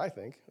cares what I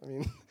think? I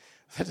mean,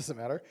 that doesn't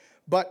matter.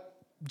 But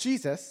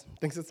Jesus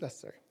thinks it's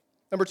necessary.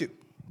 Number two,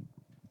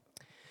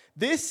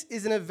 this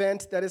is an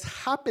event that is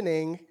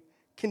happening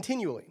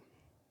continually.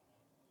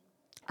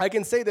 I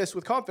can say this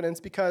with confidence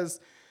because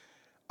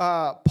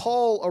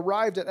Paul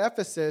arrived at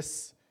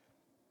Ephesus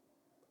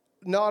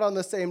not on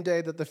the same day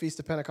that the Feast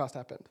of Pentecost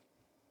happened.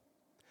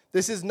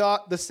 This is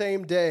not the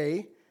same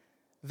day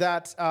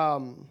that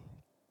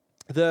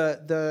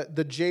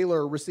the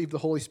jailer received the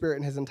Holy Spirit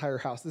in his entire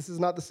house. This is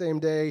not the same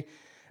day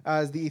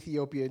as the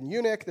Ethiopian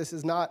eunuch. This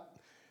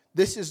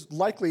is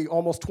likely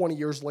almost 20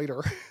 years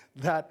later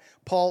that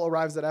Paul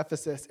arrives at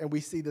Ephesus, and we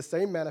see the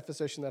same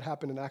manifestation that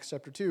happened in Acts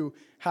chapter 2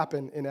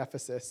 happen in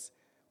Ephesus,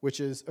 which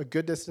is a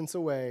good distance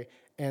away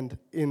and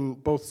in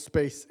both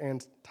space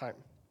and time.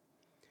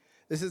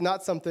 This is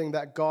not something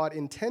that God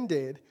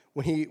intended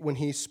when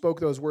he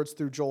spoke those words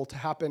through Joel to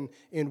happen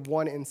in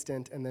one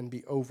instant and then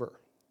be over.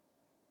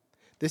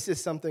 This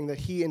is something that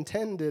he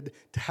intended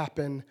to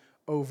happen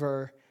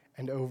over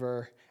and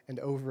over and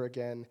over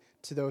again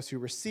to those who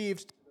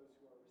received.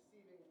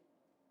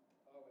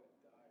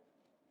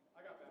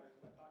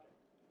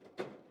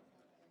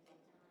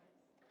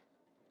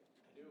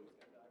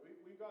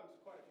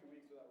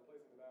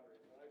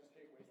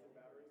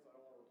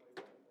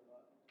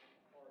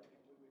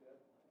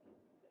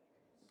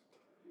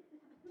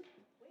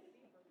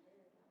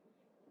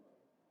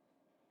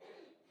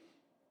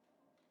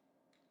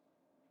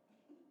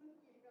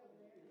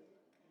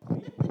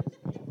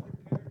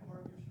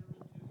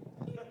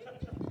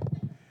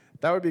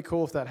 That would be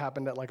cool if that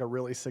happened at like a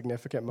really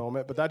significant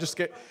moment, but that just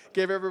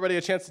gave everybody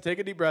a chance to take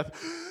a deep breath.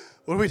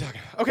 What are we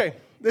talking about? Okay,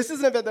 this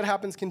is an event that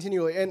happens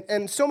continually,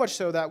 and so much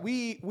so that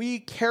we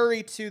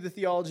carry to the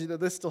theology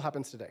that this still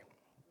happens today.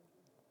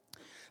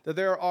 That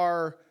there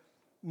are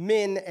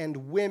men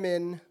and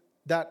women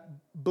that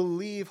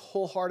believe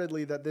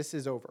wholeheartedly that this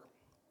is over.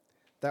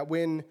 That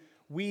when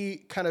we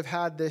kind of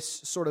had this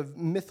sort of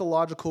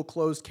mythological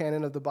closed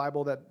canon of the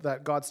Bible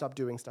that God stopped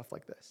doing stuff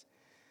like this.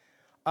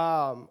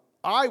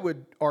 I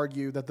would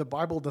argue that the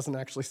Bible doesn't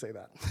actually say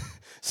that.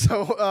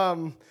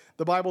 So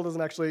the Bible doesn't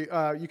actually,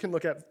 you can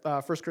look at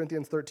 1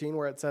 Corinthians 13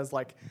 where it says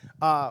like,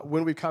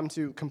 when we come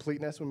to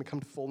completeness, when we come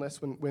to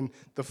fullness, when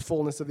the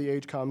fullness of the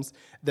age comes,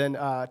 then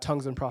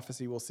tongues and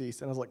prophecy will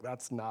cease. And I was like,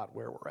 that's not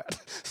where we're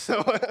at.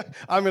 So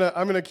I'm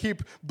gonna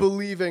keep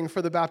believing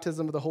for the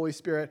baptism of the Holy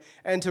Spirit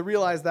and to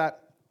realize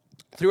that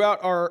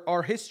throughout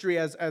our history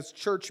as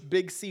church,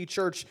 Big C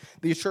church,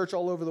 the church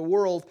all over the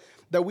world,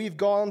 that we've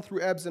gone through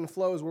ebbs and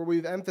flows where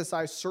we've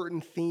emphasized certain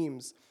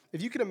themes.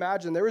 If you can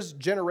imagine, there was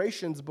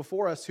generations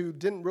before us who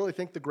didn't really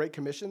think the Great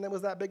Commission that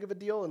was that big of a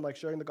deal and like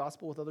sharing the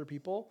gospel with other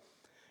people.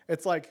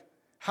 It's like,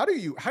 how do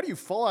you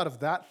fall out of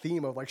that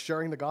theme of like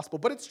sharing the gospel?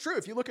 But it's true.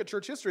 If you look at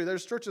church history,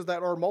 there's churches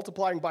that are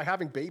multiplying by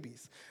having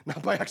babies,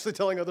 not by actually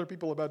telling other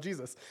people about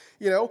Jesus,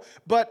 you know?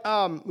 But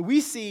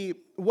we see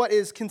what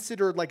is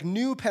considered like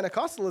new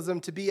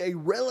Pentecostalism to be a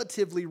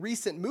relatively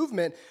recent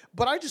movement,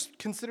 but I just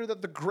consider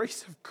that the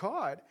grace of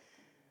God,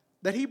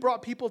 that he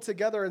brought people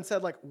together and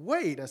said like,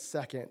 wait a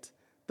second,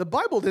 the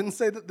Bible didn't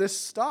say that this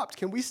stopped.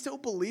 Can we still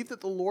believe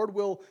that the Lord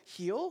will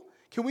heal?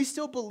 Can we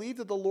still believe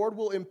that the Lord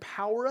will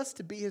empower us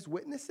to be his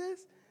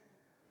witnesses?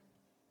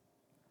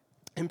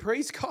 And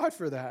praise God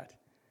for that.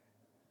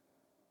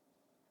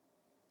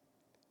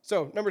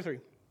 So, number 3.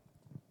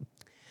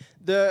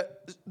 The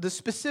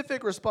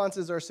specific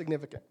responses are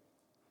significant.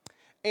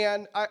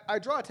 And I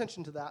draw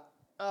attention to that.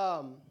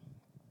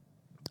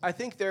 I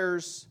think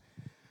there's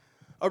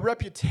a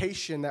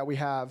reputation that we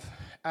have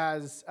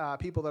as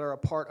people that are a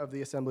part of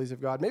the Assemblies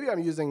of God. Maybe I'm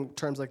using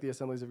terms like the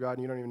Assemblies of God,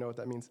 and you don't even know what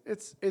that means.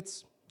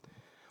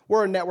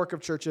 We're a network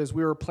of churches.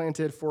 We were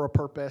planted for a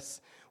purpose.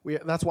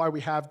 That's why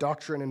we have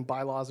doctrine and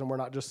bylaws, and we're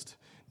not just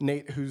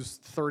Nate, who's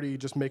 30,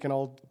 just making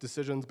all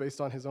decisions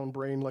based on his own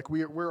brain. Like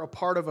we're a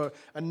part of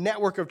a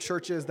network of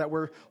churches that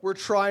we're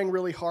trying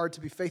really hard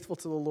to be faithful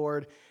to the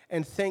Lord,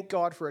 and thank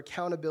God for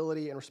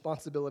accountability and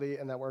responsibility,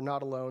 and that we're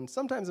not alone.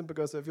 Sometimes in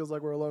Pagosa it feels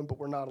like we're alone, but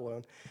we're not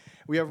alone.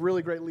 We have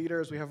really great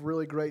leaders. We have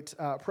really great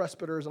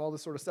presbyters and all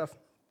this sort of stuff.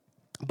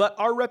 But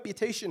our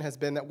reputation has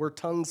been that we're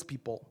tongues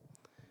people.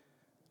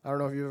 I don't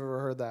know if you've ever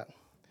heard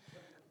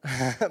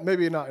that.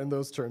 Maybe not in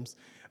those terms.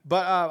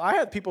 But I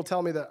had people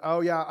tell me that, oh,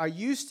 yeah, I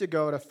used to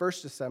go to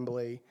First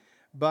Assembly,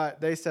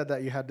 but they said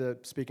that you had to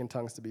speak in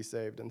tongues to be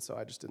saved, and so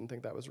I just didn't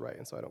think that was right,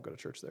 and so I don't go to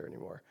church there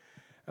anymore.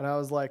 And I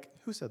was like,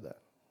 who said that?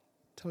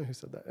 Tell me who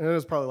said that. And it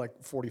was probably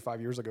like 45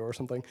 years ago or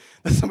something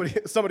that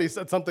somebody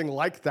said something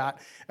like that,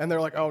 and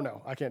they're like, oh,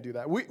 no, I can't do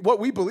that. What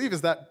we believe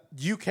is that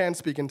you can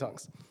speak in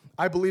tongues.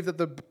 I believe that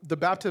the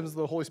baptism of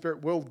the Holy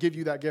Spirit will give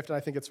you that gift, and I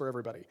think it's for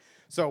everybody.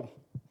 So,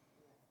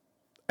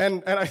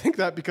 and I think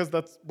that because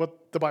that's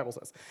what the Bible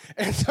says.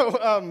 And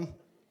so,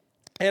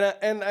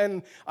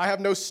 and I have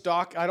no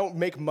stock. I don't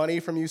make money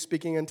from you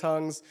speaking in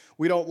tongues.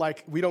 We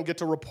don't get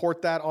to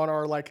report that on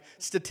our like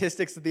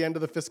statistics at the end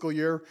of the fiscal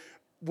year.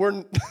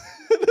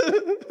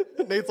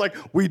 Nate's like,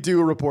 we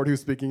do report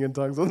who's speaking in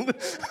tongues.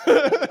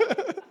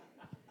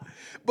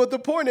 But the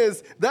point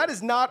is, that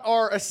is not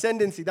our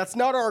ascendancy. That's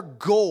not our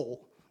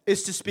goal,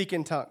 is to speak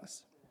in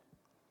tongues.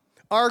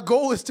 Our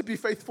goal is to be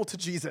faithful to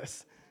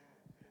Jesus.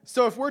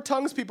 So if we're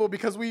tongues people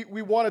because we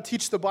want to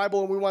teach the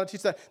Bible and we want to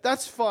teach that,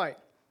 that's fine.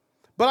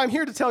 But I'm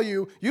here to tell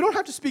you, you don't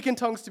have to speak in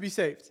tongues to be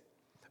saved.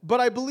 But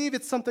I believe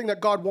it's something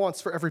that God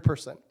wants for every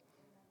person.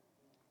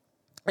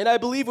 And I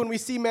believe when we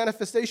see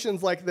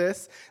manifestations like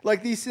this,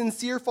 like these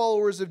sincere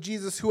followers of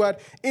Jesus who had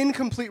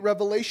incomplete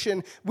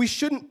revelation, we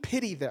shouldn't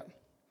pity them.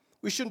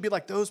 We shouldn't be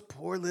like, those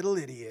poor little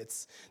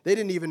idiots. They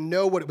didn't even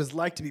know what it was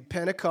like to be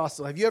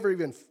Pentecostal. Have you ever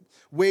even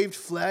waved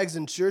flags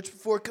in church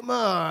before? Come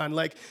on.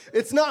 Like,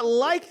 it's not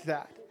like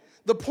that.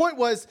 The point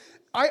was,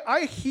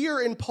 I hear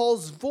in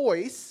Paul's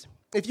voice,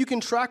 if you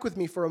can track with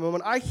me for a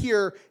moment, I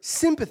hear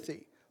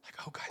sympathy. Like,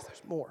 oh, guys,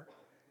 there's more.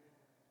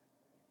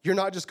 You're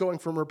not just going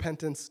from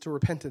repentance to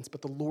repentance,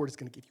 but the Lord is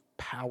going to give you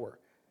power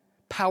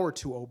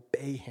to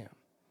obey him.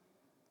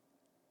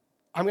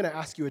 I'm going to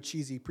ask you a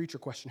cheesy preacher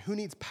question. Who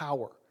needs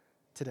power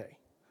today?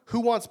 Who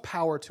wants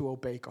power to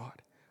obey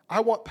God? I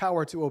want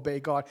power to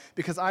obey God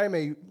because I am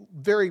a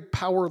very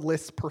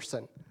powerless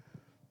person.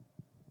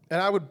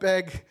 And I would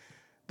beg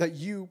that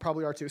you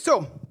probably are too.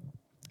 So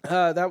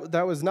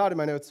that was not in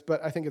my notes,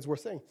 but I think it's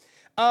worth saying.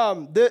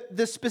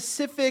 The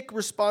specific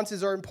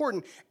responses are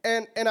important,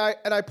 and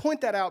I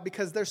point that out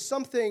because there's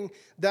something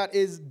that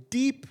is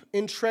deep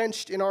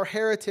entrenched in our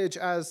heritage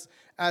as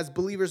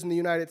believers in the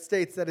United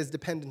States that is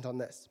dependent on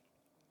this.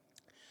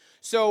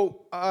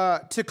 So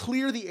to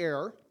clear the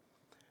air,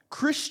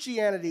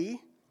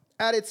 Christianity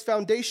at its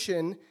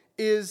foundation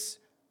is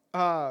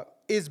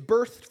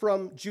birthed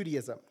from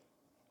Judaism.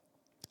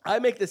 I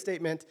make this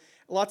statement.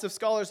 Lots of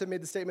scholars have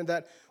made the statement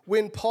that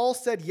when Paul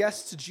said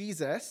yes to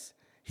Jesus,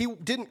 he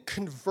didn't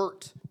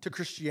convert to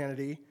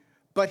Christianity,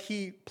 but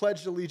he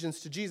pledged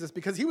allegiance to Jesus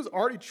because he was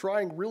already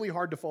trying really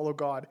hard to follow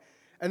God.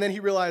 And then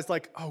he realized,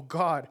 like, oh,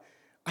 God,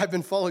 I've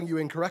been following you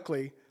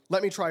incorrectly.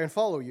 Let me try and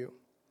follow you.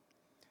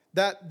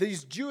 That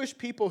these Jewish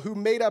people who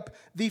made up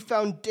the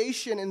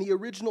foundation and the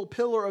original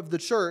pillar of the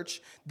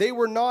church, they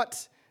were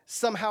not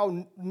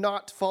somehow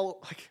not follow.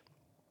 Like,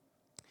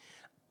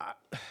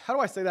 how do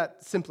I say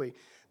that simply?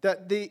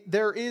 That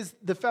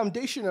the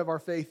foundation of our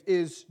faith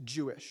is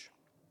Jewish.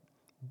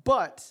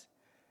 But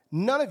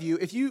none of you,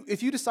 if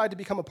you decide to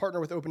become a partner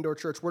with Open Door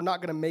Church, we're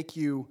not going to make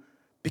you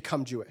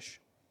become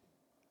Jewish.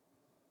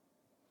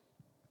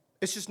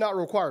 It's just not a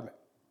requirement.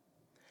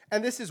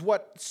 And this is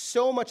what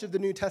so much of the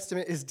New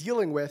Testament is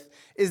dealing with,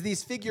 is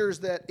these figures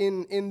that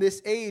in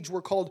this age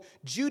were called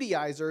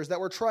Judaizers, that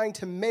were trying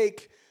to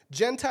make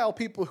Gentile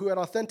people who had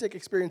authentic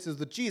experiences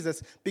with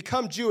Jesus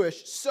become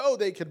Jewish so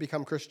they could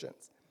become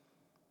Christians.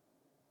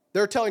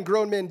 They're telling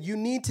grown men, you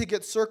need to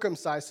get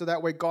circumcised so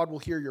that way God will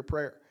hear your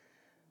prayer.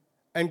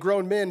 And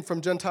grown men from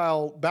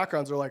Gentile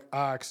backgrounds are like,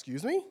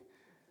 excuse me?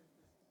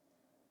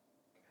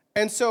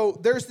 And so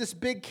there's this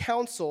big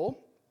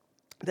council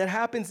that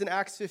happens in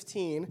Acts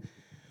 15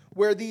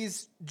 where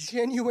these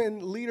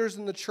genuine leaders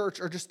in the church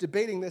are just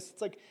debating this.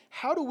 It's like,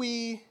 how do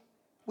we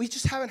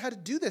just haven't had to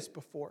do this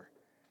before.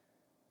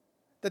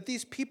 That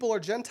these people are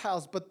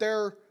Gentiles, but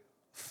they're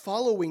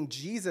following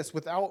Jesus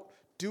without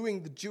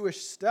doing the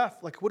Jewish stuff.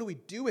 Like, what do we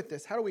do with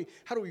this? How do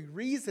we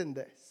reason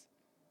this?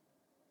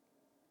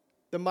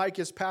 The mic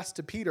is passed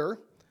to Peter,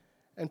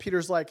 and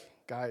Peter's like,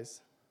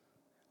 guys,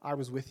 I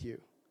was with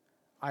you.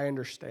 I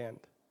understand.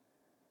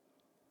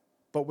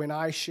 But when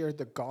I shared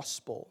the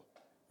gospel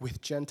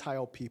with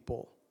Gentile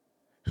people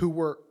who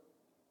were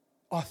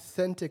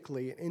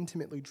authentically and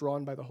intimately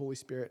drawn by the Holy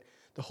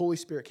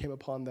Spirit came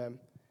upon them,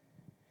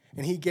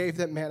 and he gave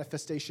them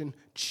manifestation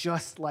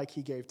just like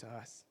he gave to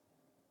us.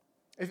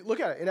 If you look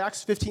at it in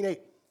Acts 15:8.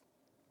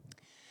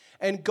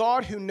 And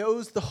God, who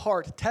knows the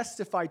heart,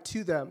 testified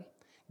to them,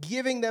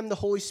 giving them the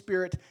Holy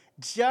Spirit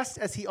just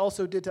as he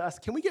also did to us.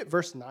 Can we get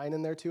verse 9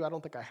 in there too? I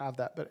don't think I have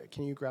that, but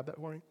can you grab that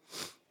for me?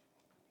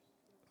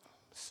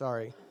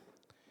 Sorry.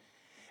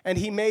 And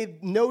he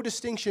made no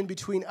distinction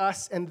between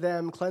us and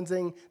them,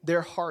 cleansing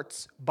their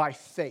hearts by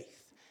faith.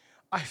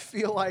 I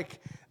feel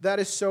like that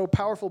is so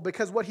powerful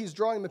because what he's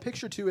drawing the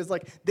picture to is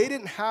like they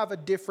didn't have a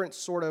different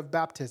sort of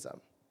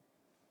baptism.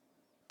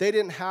 They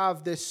didn't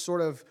have this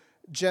sort of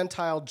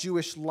Gentile,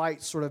 Jewish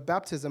light sort of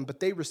baptism, but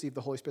they received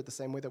the Holy Spirit the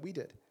same way that we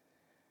did.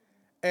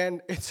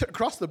 And it's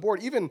across the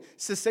board. Even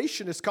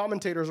cessationist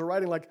commentators are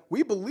writing like,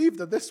 we believe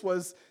that this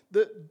was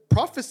the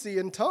prophecy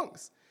in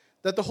tongues,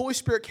 that the Holy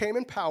Spirit came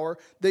in power.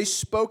 They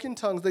spoke in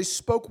tongues. They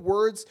spoke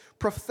words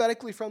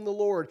prophetically from the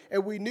Lord.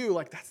 And we knew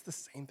like that's the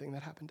same thing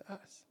that happened to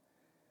us.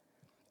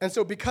 And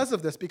so because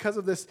of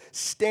this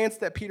stance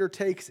that Peter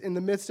takes in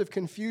the midst of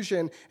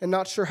confusion and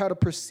not sure how to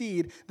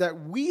proceed,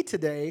 that we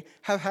today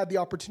have had the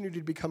opportunity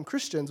to become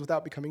Christians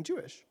without becoming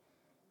Jewish.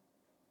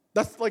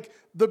 That's like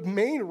the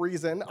main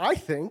reason, I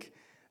think,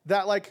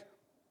 that like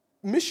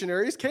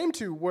missionaries came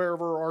to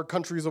wherever our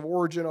countries of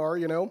origin are,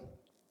 you know.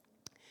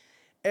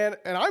 And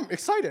I'm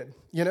excited,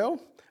 you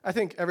know. I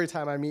think every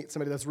time I meet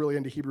somebody that's really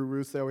into Hebrew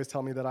roots, they always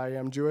tell me that I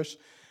am Jewish.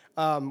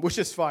 Which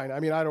is fine. I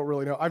mean, I don't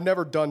really know. I've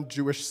never done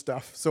Jewish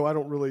stuff, so I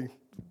don't really...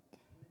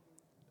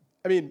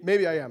 I mean,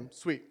 maybe I am.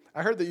 Sweet.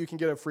 I heard that you can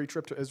get a free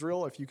trip to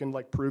Israel if you can,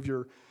 like, prove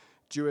you're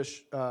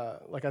Jewish. I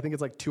think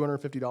it's, like,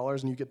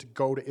 $250, and you get to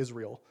go to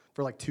Israel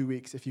for, like, 2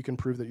 weeks if you can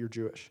prove that you're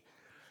Jewish.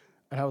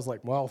 And I was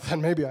like, well,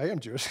 then maybe I am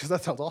Jewish, because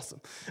that sounds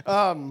awesome.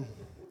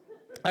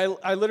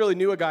 I literally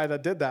knew a guy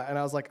that did that, and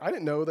I was like, I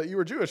didn't know that you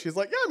were Jewish. He's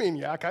like,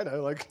 yeah, kind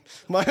of. Like,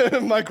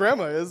 my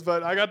grandma is,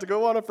 but I got to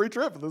go on a free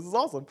trip. This is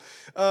awesome.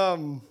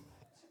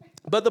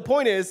 But the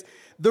point is,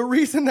 the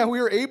reason that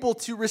we were able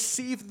to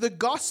receive the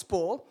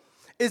gospel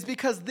is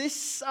because this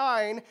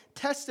sign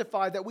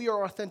testified that we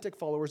are authentic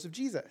followers of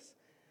Jesus.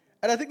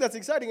 And I think that's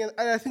exciting, and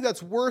I think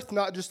that's worth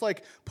not just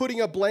like putting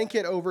a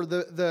blanket over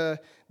the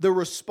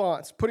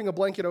response, putting a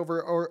blanket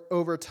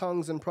over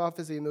tongues and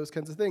prophecy and those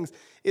kinds of things.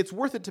 It's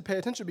worth it to pay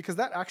attention because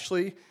that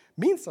actually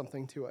means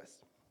something to us.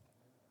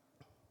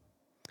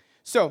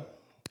 So,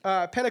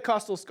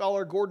 Pentecostal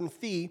scholar Gordon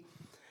Fee,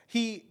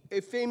 he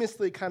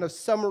famously kind of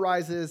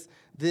summarizes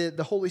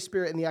the Holy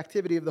Spirit and the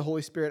activity of the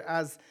Holy Spirit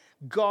as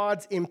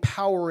God's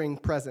empowering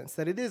presence,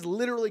 that it is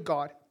literally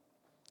God.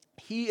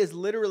 He is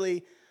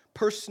literally,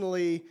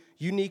 personally,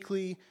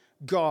 uniquely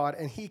God,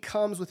 and he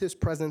comes with his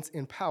presence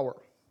in power.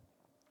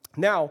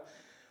 Now,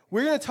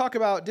 we're going to talk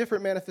about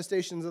different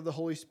manifestations of the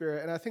Holy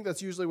Spirit, and I think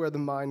that's usually where the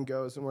mind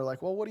goes, and we're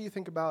like, well, what do you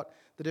think about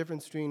the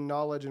difference between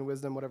knowledge and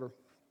wisdom, whatever.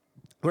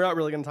 We're not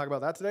really going to talk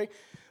about that today,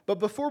 but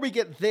before we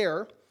get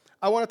there,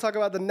 I want to talk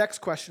about the next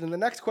question, and the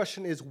next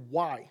question is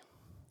why?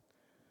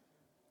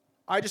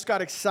 I just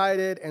got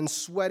excited and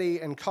sweaty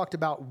and talked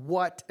about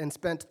what and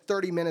spent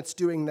 30 minutes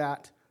doing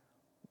that.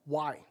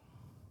 Why?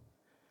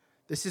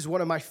 This is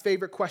one of my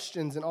favorite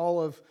questions in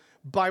all of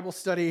Bible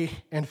study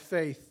and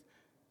faith.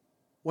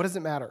 What does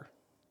it matter?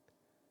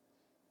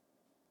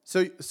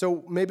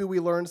 So maybe we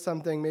learned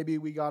something, maybe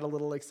we got a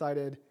little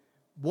excited.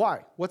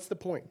 Why? What's the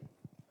point?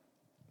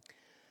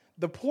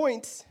 The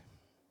point,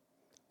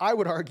 I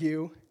would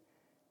argue,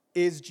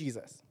 is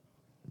Jesus.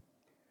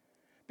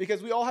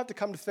 Because we all have to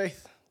come to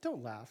faith.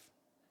 Don't laugh.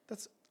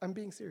 I'm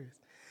being serious.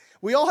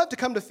 We all have to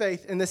come to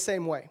faith in the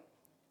same way.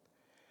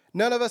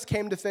 None of us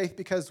came to faith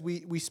because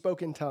we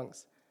spoke in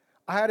tongues.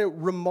 I had a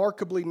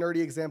remarkably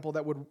nerdy example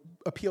that would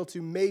appeal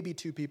to maybe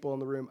 2 people in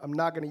the room. I'm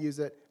not going to use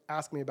it.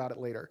 Ask me about it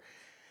later.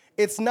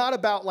 It's not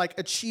about like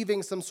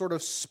achieving some sort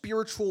of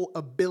spiritual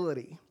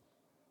ability.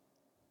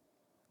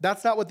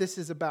 That's not what this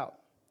is about.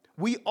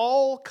 We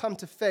all come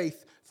to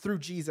faith through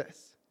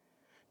Jesus.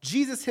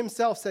 Jesus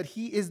himself said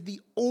he is the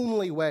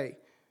only way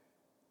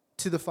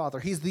to the Father.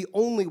 He's the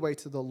only way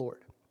to the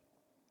Lord.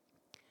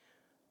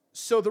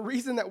 So the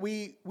reason that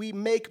we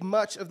make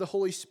much of the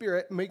Holy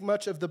Spirit, make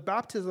much of the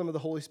baptism of the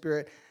Holy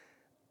Spirit,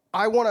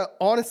 I want to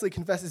honestly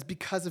confess is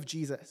because of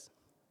Jesus.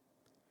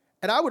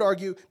 And I would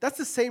argue that's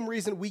the same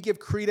reason we give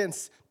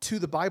credence to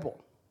the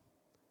Bible.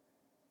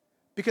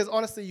 Because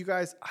honestly, you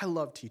guys, I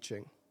love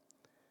teaching.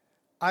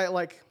 I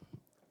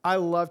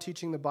love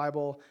teaching the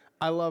Bible.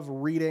 I love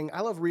reading.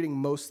 I love reading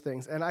most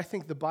things. And I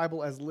think the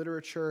Bible as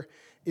literature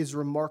is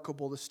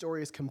remarkable. The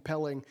story is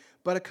compelling.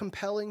 But a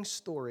compelling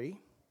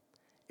story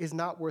is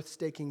not worth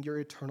staking your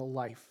eternal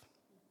life.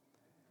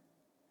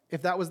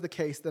 If that was the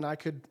case, then I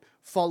could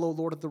follow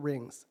Lord of the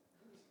Rings.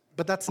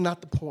 But that's not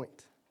the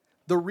point.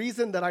 The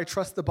reason that I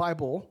trust the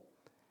Bible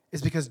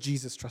is because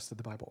Jesus trusted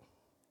the Bible.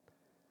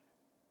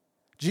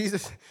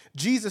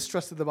 Jesus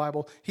trusted the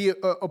Bible. He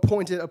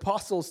appointed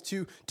apostles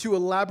to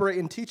elaborate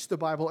and teach the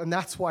Bible, and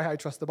that's why I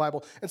trust the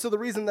Bible. And so the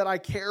reason that I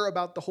care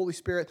about the Holy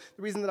Spirit,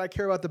 the reason that I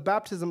care about the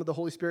baptism of the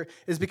Holy Spirit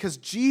is because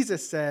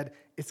Jesus said,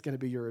 it's going to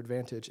be your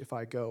advantage if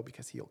I go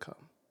because he'll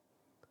come.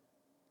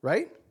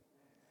 Right?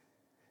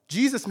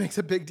 Jesus makes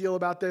a big deal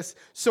about this,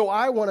 so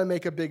I want to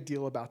make a big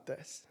deal about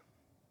this.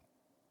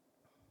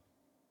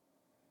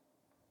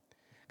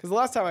 Because the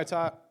last time I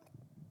taught,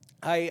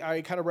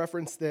 I kind of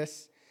referenced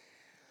this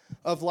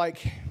of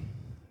like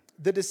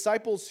the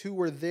disciples who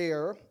were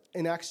there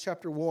in Acts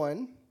chapter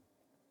 1,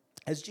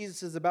 as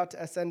Jesus is about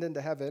to ascend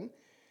into heaven,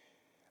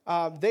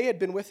 they had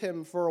been with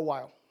him for a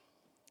while.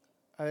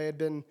 I had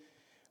been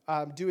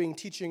doing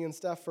teaching and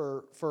stuff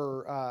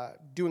for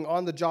doing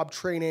on-the-job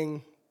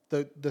training,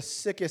 the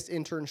sickest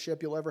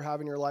internship you'll ever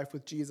have in your life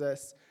with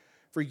Jesus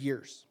for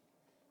years.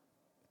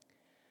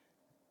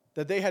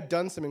 That they had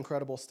done some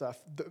incredible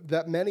stuff,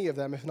 that many of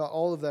them, if not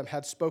all of them,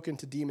 had spoken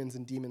to demons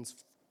and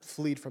demons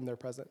fled from their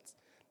presence.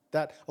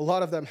 That a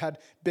lot of them had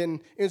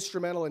been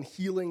instrumental in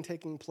healing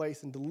taking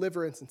place and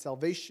deliverance and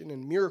salvation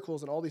and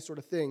miracles and all these sort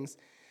of things.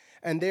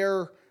 And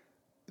they're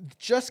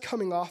just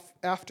coming off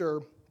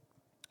after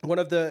one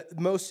of the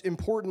most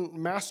important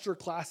master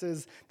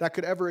classes that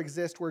could ever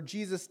exist, where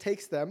Jesus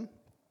takes them.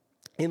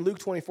 In Luke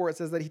 24, it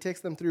says that he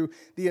takes them through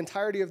the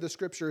entirety of the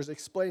scriptures,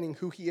 explaining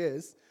who he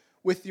is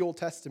with the Old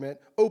Testament,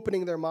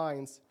 opening their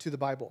minds to the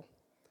Bible.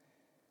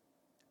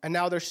 And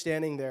now they're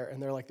standing there,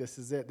 and they're like, this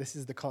is it. This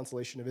is the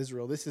consolation of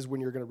Israel. This is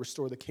when you're going to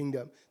restore the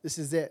kingdom. This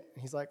is it.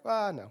 And he's like,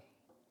 no,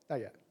 not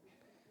yet.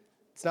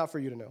 It's not for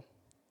you to know.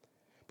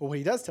 But what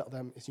he does tell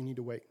them is you need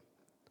to wait.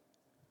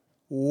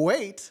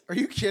 Wait? Are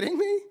you kidding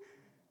me?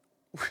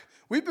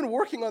 We've been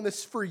working on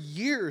this for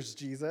years,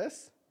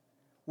 Jesus.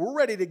 We're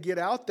ready to get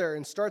out there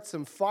and start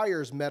some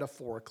fires,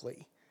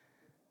 metaphorically.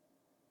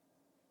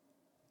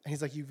 And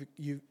he's like,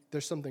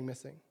 there's something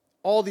missing.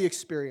 All the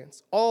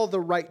experience, all the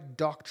right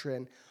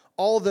doctrine,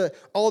 all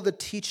the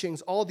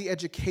teachings, all the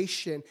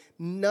education,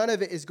 none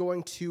of it is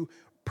going to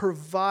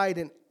provide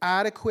an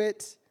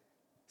adequate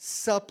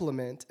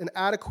supplement, an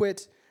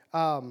adequate,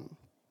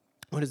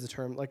 what is the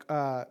term?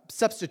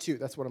 Substitute,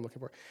 that's what I'm looking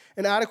for.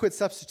 An adequate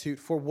substitute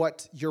for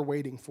what you're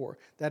waiting for.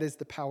 That is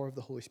the power of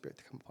the Holy Spirit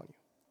to come upon you.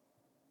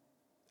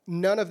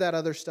 None of that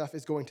other stuff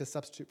is going to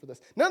substitute for this.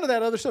 None of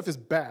that other stuff is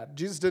bad.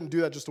 Jesus didn't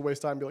do that just to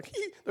waste time and be like,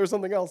 there was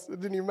something else. It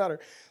didn't even matter.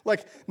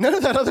 None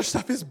of that other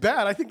stuff is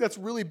bad. I think that's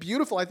really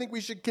beautiful. I think we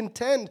should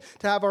contend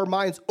to have our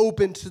minds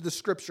open to the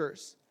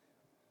scriptures.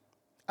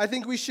 I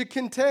think we should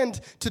contend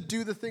to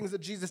do the things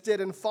that Jesus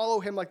did and follow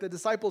him like the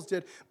disciples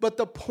did. But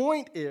the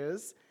point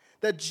is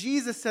that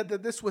Jesus said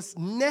that this was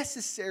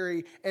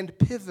necessary and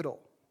pivotal.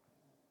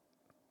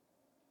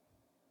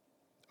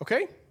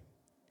 Okay?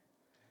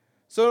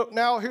 So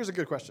now here's a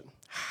good question.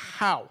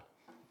 How?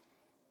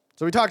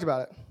 So we talked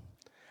about it.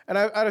 And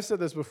I've said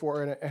this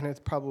before, and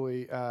it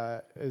probably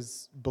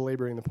is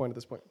belaboring the point at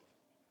this point.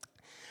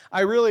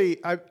 I've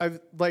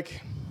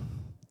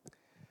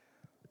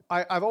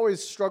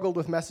always struggled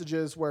with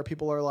messages where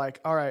people are like,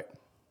 all right,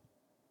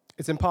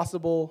 it's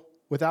impossible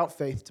without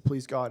faith to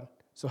please God,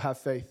 so have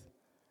faith.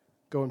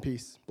 Go in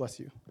peace. Bless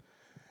you.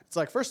 It's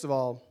like, first of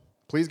all,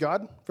 please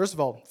God. First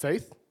of all,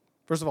 faith.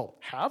 First of all,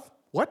 have?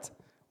 What?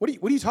 What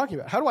are you talking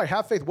about? How do I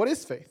have faith? What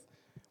is faith?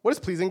 What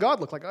does pleasing God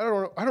look like? I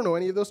don't know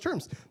any of those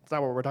terms. That's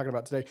not what we're talking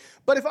about today.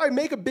 But if I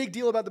make a big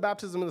deal about the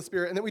baptism of the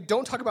Spirit and then we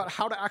don't talk about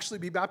how to actually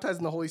be baptized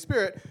in the Holy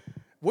Spirit,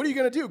 what are you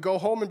going to do? Go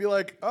home and be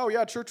like, oh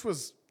yeah, church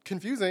was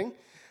confusing.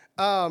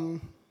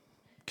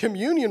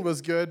 Communion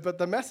was good, but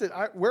the message,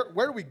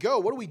 where do we go?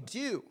 What do we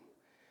do?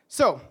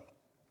 So,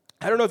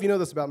 I don't know if you know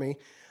this about me.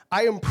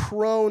 I am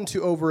prone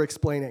to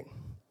over-explaining.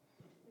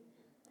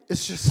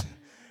 It's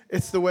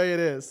the way it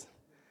is.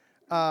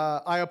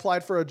 I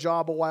applied for a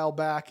job a while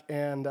back,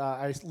 and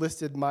I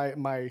listed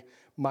my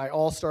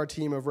all-star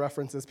team of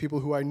references, people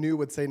who I knew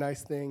would say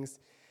nice things.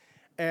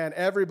 And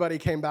everybody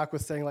came back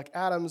with saying, like,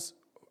 Adams,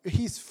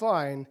 he's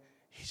fine.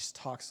 He just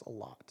talks a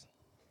lot.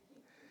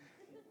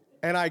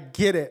 And I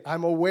get it.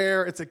 I'm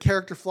aware it's a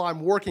character flaw.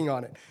 I'm working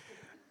on it.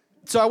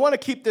 So I want to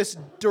keep this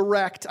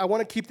direct. I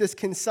want to keep this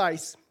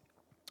concise.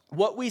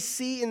 What we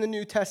see in the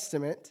New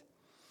Testament,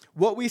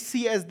 what we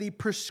see as the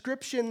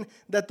prescription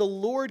that the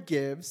Lord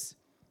gives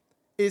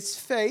is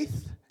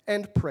faith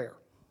and prayer.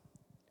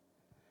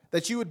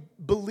 That you would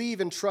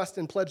believe and trust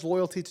and pledge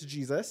loyalty to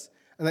Jesus,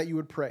 and that you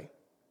would pray.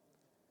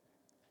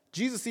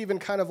 Jesus even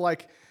kind of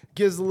like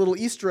gives a little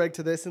Easter egg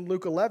to this in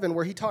Luke 11,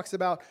 where he talks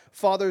about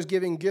fathers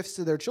giving gifts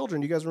to their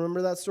children. You guys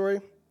remember that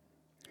story?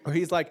 Or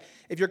he's like,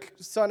 if your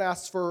son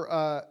asks for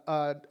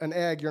an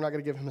egg, you're not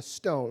going to give him a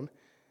stone.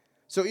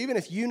 So even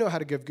if you know how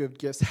to give good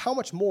gifts, how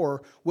much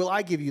more will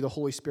I give you the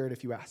Holy Spirit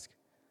if you ask?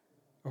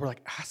 And we're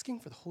like,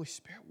 asking for the Holy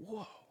Spirit?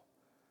 Whoa.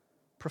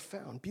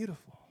 Profound,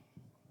 beautiful.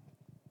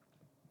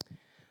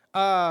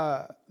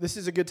 This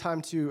is a good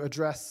time to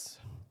address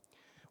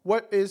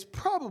what is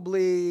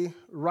probably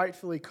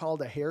rightfully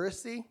called a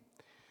heresy.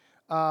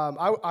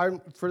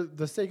 For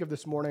the sake of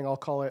this morning, I'll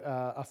call it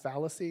a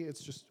fallacy.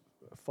 It's just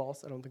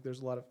false. I don't think there's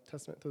a lot of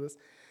testament to this.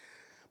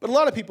 But a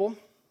lot of people,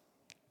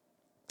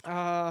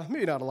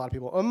 maybe not a lot of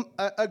people,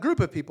 a group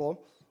of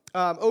people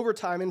over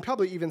time, and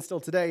probably even still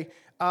today,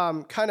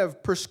 kind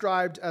of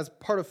prescribed as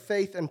part of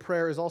faith and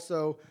prayer is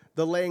also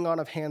the laying on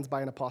of hands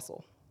by an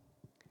apostle.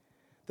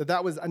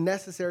 That was a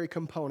necessary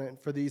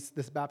component for this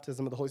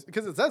baptism of the Holy Spirit.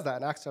 Because it says that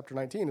in Acts chapter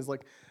 19, is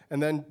like,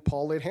 and then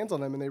Paul laid hands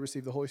on them and they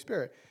received the Holy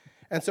Spirit.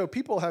 And so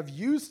people have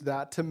used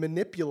that to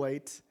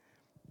manipulate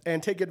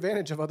and take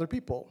advantage of other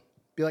people.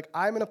 Be like,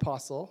 I'm an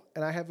apostle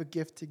and I have a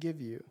gift to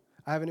give you.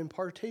 I have an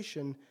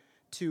impartation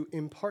to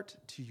impart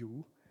to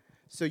you.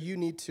 So you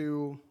need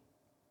to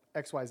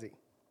X, Y, Z.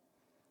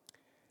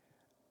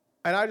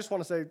 And I just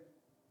want to say,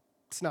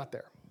 it's not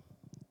there.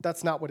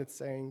 That's not what it's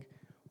saying.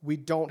 We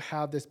don't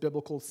have this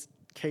biblical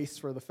case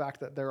for the fact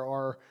that there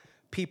are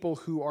people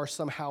who are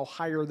somehow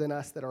higher than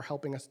us that are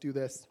helping us do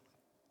this.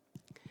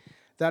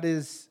 That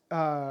is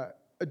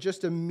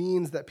just a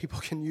means that people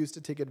can use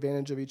to take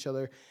advantage of each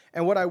other.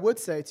 And what I would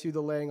say to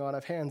the laying on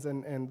of hands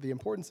and the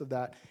importance of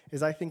that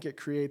is I think it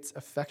creates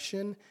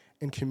affection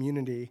and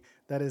community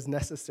that is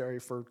necessary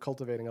for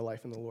cultivating a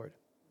life in the Lord.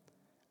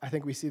 I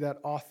think we see that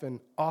often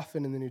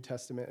in the New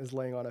Testament is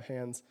laying on of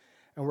hands.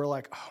 And we're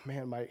like, oh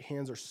man, my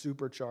hands are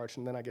supercharged,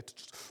 and then I get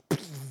to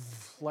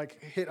just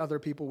like hit other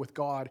people with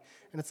God.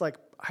 And it's like,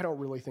 I don't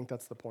really think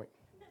that's the point.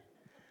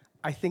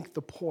 I think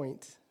the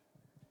point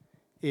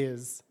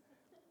is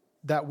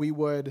that we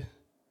would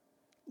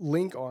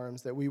link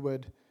arms, that we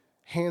would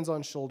hands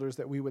on shoulders,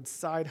 that we would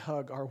side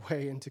hug our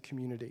way into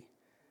community,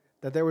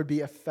 that there would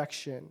be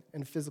affection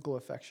and physical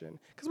affection.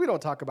 Because we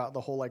don't talk about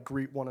the whole like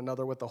greet one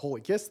another with the holy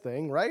kiss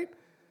thing, right?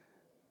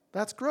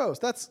 That's gross.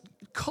 That's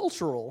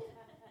cultural.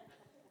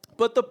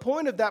 But the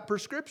point of that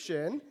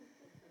prescription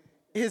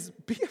is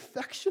be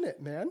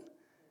affectionate, man.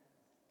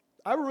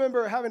 I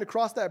remember having to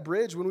cross that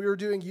bridge when we were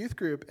doing youth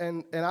group,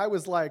 and I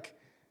was like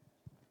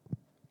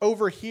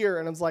over here,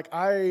 and I was like,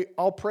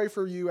 I'll pray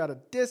for you at a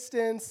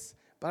distance,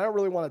 but I don't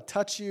really want to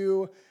touch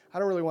you. I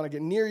don't really want to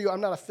get near you.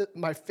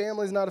 My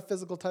family's not a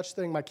physical touch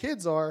thing. My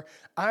kids are.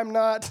 I'm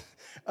not.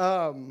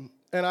 And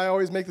I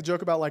always make the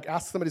joke about like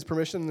ask somebody's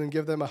permission and then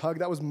give them a hug.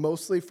 That was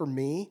mostly for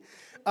me.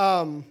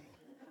 And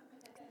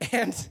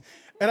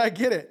I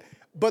get it.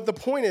 But the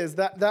point is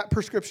that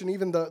prescription,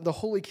 even the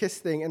holy kiss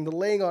thing and the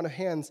laying on of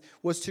hands,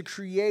 was to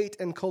create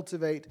and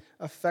cultivate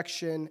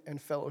affection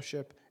and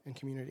fellowship and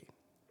community.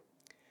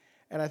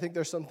 And I think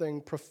there's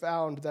something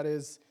profound that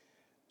is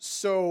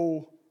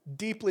so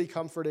deeply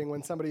comforting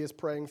when somebody is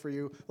praying for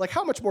you. Like,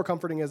 how much more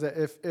comforting is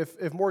it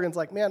if Morgan's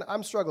like, man,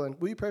 I'm struggling.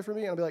 Will you pray for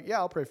me? And I'll be like, yeah,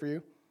 I'll pray for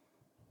you.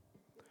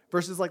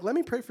 Versus like, let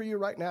me pray for you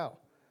right now.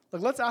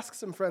 Like, let's ask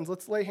some friends.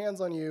 Let's lay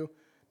hands on you.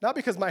 Not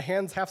because my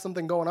hands have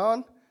something going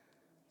on,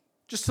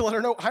 just to let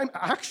her know I'm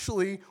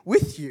actually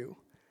with you.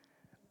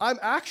 I'm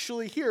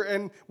actually here.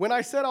 And when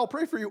I said I'll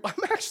pray for you,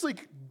 I'm actually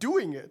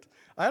doing it.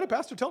 I had a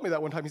pastor tell me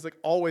that one time. He's like,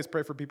 always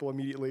pray for people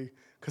immediately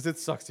because it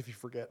sucks if you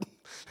forget.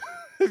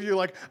 If you're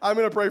like, I'm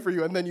going to pray for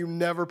you, and then you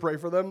never pray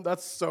for them,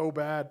 that's so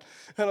bad.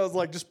 And I was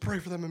like, just pray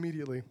for them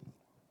immediately.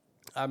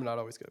 I'm not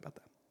always good about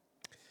that.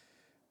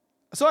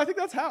 So I think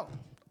that's how.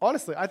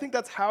 Honestly, I think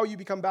that's how you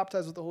become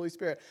baptized with the Holy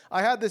Spirit.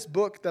 I had this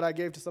book that I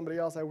gave to somebody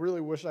else. I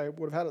really wish I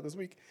would have had it this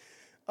week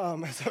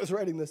as I was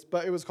writing this,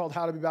 but it was called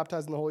How to Be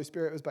Baptized in the Holy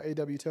Spirit. It was by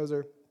A.W.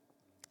 Tozer.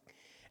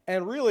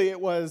 And really it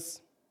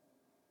was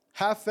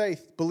have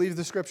faith, believe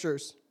the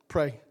scriptures,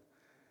 pray.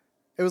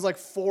 It was like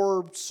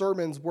 4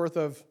 sermons worth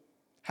of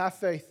have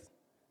faith,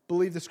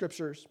 believe the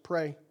scriptures,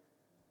 pray.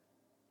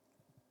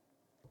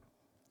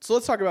 So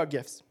let's talk about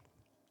gifts.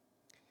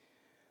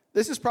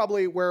 This is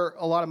probably where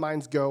a lot of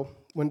minds go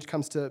when it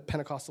comes to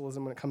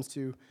Pentecostalism, when it comes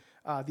to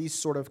these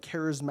sort of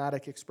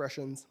charismatic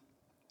expressions.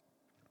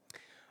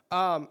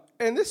 And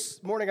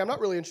this morning, I'm not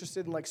really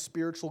interested in like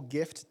spiritual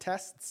gift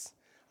tests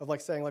of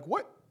like saying like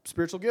what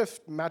spiritual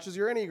gift matches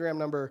your Enneagram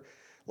number.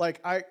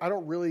 Like I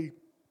don't really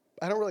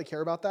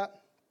care about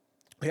that.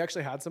 We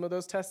actually had some of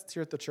those tests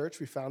here at the church.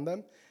 We found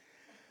them.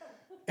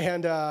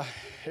 And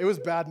it was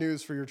bad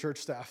news for your church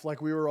staff.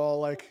 Like,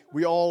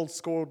 we all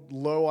scored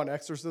low on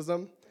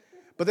exorcism.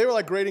 But they were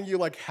like grading you,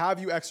 like, have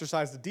you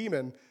exorcised a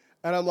demon?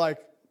 And I'm like,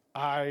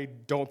 I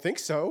don't think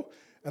so.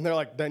 And they're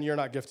like, then you're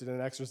not gifted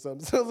in exorcism.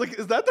 So I was like,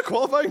 is that the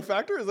qualifying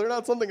factor? Is there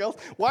not something else?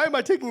 Why am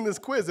I taking this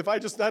quiz if I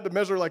just had to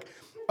measure, like,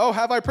 oh,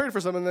 have I prayed for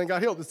someone and then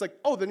got healed? It's like,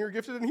 oh, then you're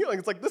gifted in healing.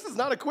 It's like, this is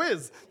not a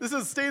quiz. This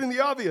is stating the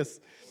obvious.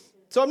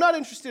 So I'm not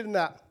interested in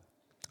that.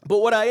 But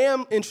what I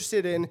am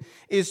interested in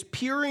is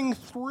peering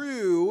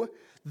through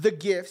the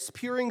gifts,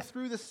 peering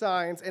through the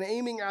signs, and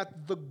aiming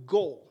at the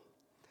goal.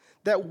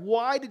 That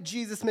why did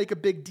Jesus make a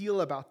big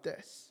deal about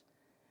this?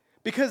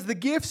 Because the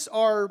gifts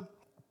are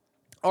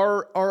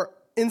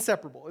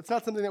inseparable. It's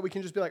not something that we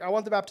can just be like, I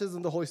want the baptism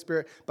of the Holy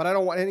Spirit, but I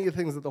don't want any of the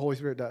things that the Holy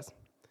Spirit does.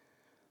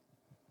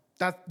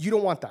 You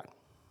don't want that.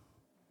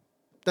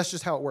 That's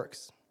just how it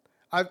works.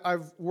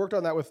 I've worked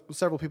on that with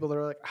several people that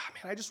are like,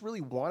 man, I just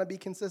really want to be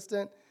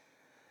consistent,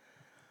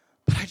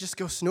 but I just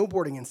go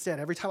snowboarding instead.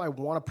 Every time I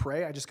want to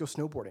pray, I just go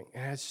snowboarding.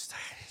 And I just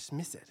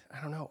miss it. I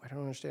don't know. I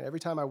don't understand. Every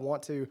time I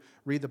want to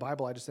read the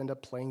Bible, I just end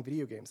up playing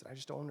video games, and I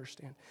just don't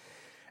understand.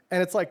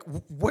 And it's like,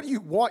 what do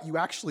you want? You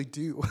actually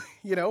do,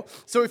 you know?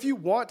 So if you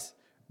want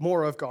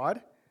more of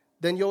God,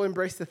 then you'll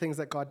embrace the things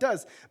that God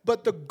does.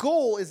 But the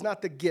goal is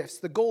not the gifts.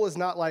 The goal is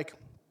not like,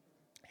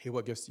 hey,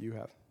 what gifts do you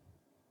have?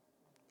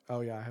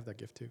 Oh, yeah, I have that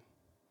gift too.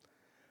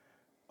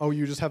 Oh,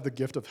 you just have the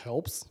gift of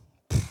helps?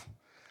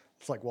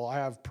 It's like, well, I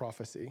have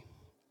prophecy.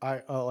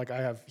 I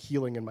have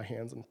healing in my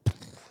hands and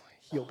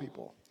heal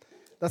people.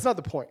 That's not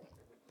the point.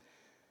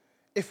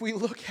 If we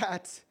look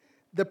at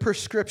the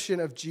prescription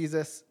of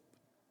Jesus,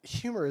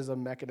 humor is a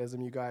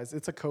mechanism, you guys.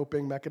 It's a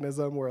coping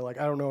mechanism where, like,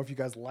 I don't know if you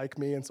guys like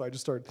me, and so I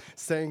just started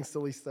saying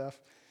silly stuff.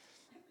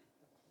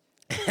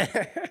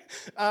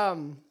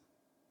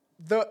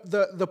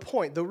 The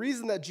point, the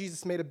reason that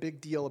Jesus made a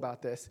big deal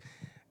about this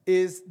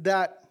is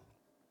that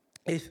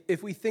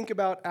if we think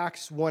about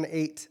Acts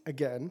 1:8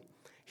 again,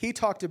 he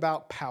talked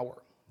about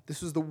power.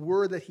 This was the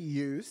word that he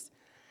used,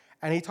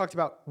 and he talked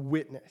about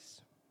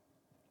witness.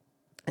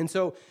 And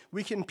so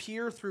we can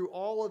peer through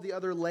all of the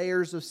other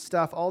layers of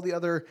stuff, all the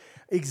other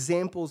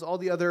examples, all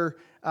the other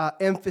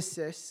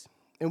emphasis,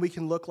 and we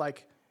can look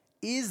like,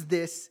 is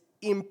this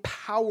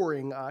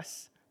empowering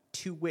us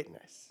to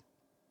witness?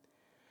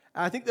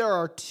 I think there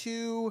are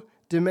two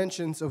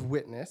dimensions of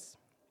witness.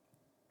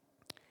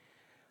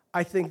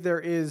 I think there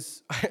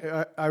is,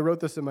 I wrote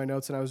this in my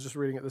notes and I was just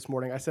reading it this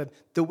morning. I said,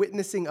 the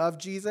witnessing of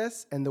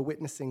Jesus and the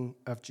witnessing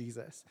of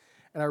Jesus.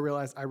 And I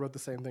realized I wrote the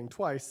same thing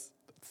twice,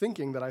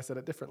 thinking that I said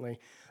it differently.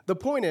 The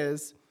point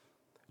is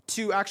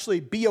to actually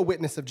be a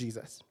witness of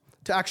Jesus,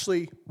 to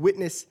actually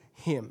witness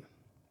him.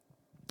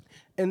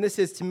 And this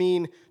is to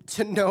mean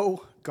to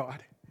know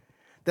God,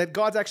 that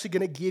God's actually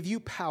going to give you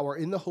power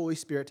in the Holy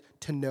Spirit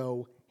to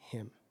know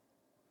him.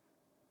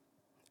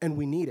 And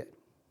we need it.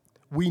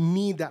 We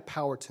need that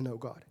power to know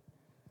God.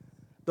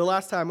 The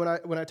last time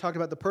when I talked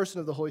about the person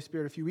of the Holy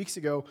Spirit a few weeks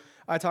ago,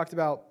 I talked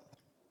about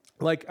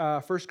 1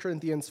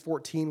 Corinthians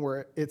 14,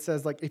 where it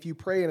says, like, if you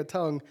pray in a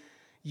tongue,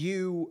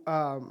 you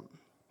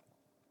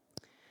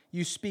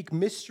speak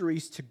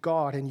mysteries to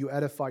God and you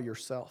edify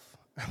yourself.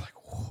 I'm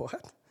like,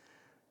 what?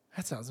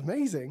 That sounds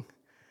amazing.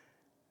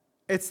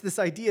 It's this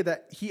idea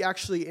that he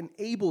actually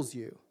enables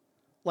you.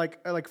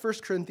 Like 1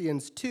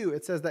 Corinthians 2,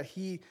 it says that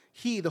he,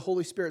 the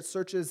Holy Spirit,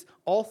 searches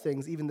all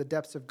things, even the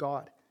depths of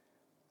God.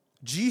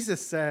 Jesus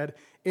said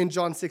in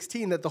John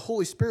 16 that the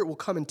Holy Spirit will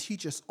come and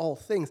teach us all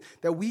things,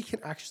 that we can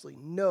actually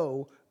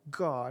know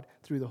God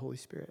through the Holy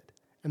Spirit.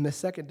 And the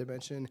second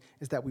dimension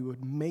is that we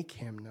would make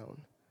him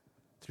known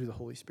through the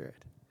Holy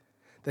Spirit.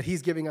 That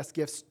he's giving us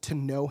gifts to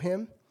know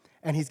him,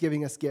 and he's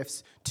giving us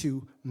gifts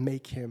to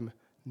make him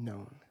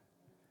known.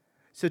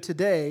 So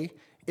today,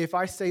 if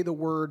I say the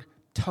word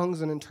tongues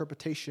and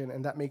interpretation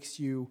and that makes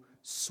you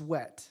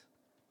sweat,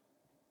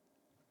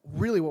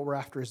 really what we're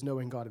after is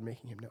knowing God and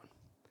making him known.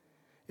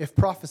 If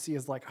prophecy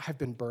is like, I've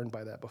been burned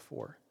by that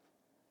before.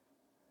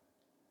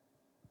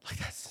 Like,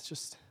 that's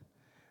just,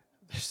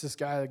 there's this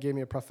guy that gave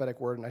me a prophetic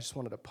word and I just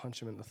wanted to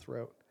punch him in the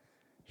throat.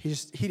 He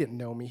didn't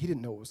know me. He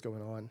didn't know what was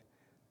going on.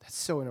 That's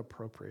so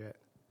inappropriate.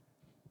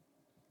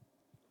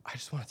 I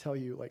just want to tell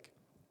you, like,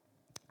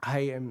 I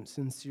am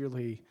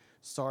sincerely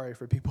sorry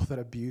for people that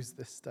abuse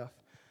this stuff,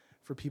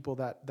 for people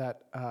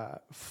that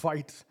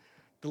fight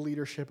the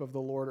leadership of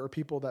the Lord, or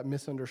people that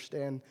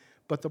misunderstand.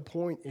 But the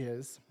point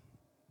is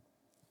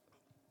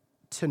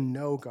to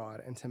know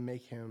God and to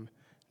make him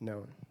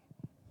known.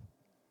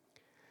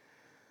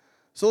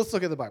 So let's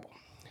look at the Bible.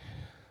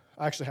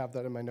 I actually have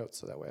that in my notes,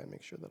 so that way I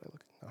make sure that I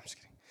look. No, I'm just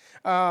kidding.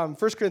 1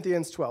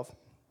 Corinthians 12.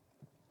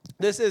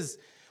 This is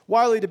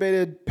widely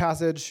debated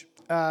passage,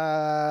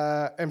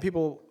 and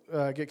people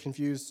get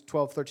confused,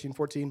 12, 13,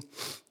 14.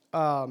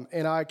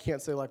 And I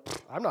can't say, like,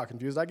 I'm not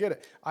confused. I get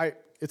it.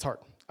 It's hard.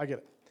 I get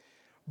it.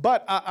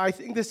 But I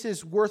think this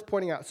is worth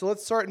pointing out. So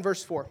let's start in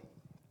verse 4.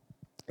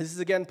 This is,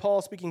 again,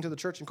 Paul speaking to the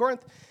church in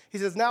Corinth. He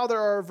says, now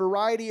there are a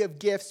variety of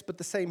gifts, but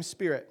the same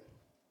Spirit.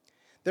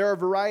 There are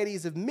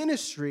varieties of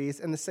ministries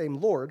and the same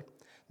Lord.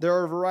 There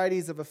are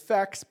varieties of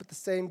effects, but the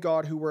same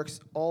God who works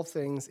all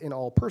things in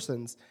all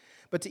persons.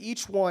 But to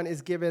each one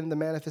is given the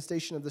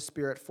manifestation of the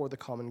Spirit for the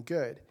common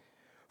good.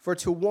 For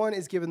to one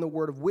is given the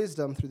word of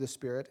wisdom through the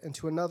Spirit, and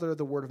to another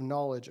the word of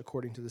knowledge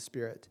according to the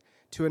Spirit.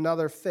 To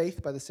another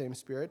faith by the same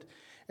Spirit,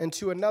 and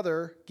to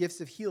another gifts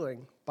of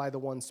healing by the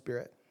one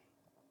Spirit.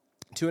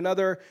 To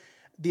another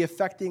the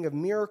effecting of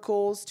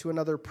miracles, to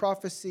another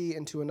prophecy,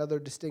 and to another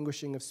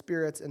distinguishing of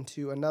spirits, and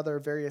to another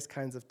various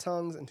kinds of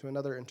tongues, and to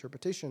another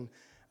interpretation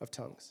of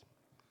tongues.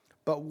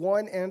 But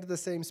one and the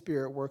same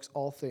Spirit works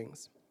all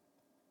things,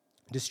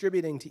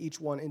 distributing to each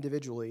one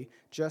individually,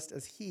 just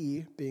as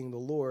he, being the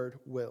Lord,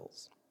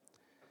 wills.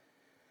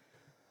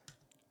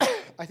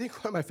 I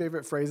think one of my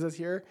favorite phrases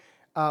here,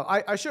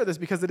 I share this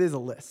because it is a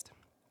list.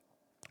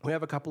 We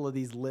have a couple of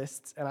these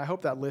lists, and I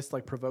hope that list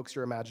provokes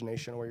your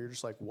imagination where you're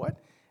just like, what?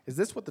 Is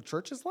this what the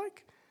church is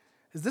like?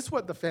 Is this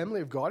what the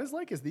family of God is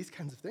like? Is these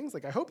kinds of things?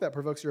 I hope that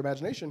provokes your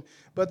imagination.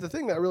 But the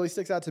thing that really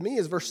sticks out to me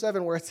is verse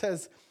 7 where it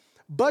says,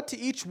 but to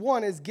each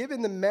one is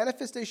given the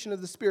manifestation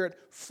of the Spirit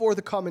for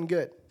the common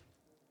good.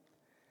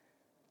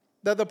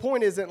 That the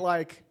point isn't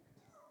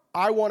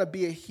I want to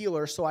be a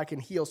healer so I can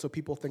heal so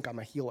people think I'm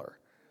a healer.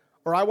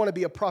 Or I want to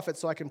be a prophet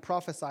so I can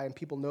prophesy and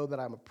people know that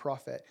I'm a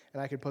prophet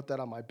and I can put that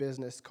on my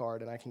business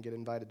card and I can get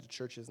invited to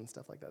churches and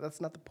stuff like that.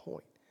 That's not the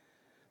point.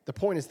 The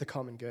point is the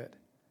common good.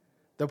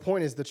 The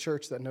point is the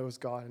church that knows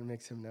God and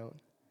makes him known.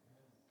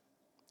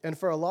 And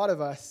for a lot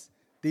of us,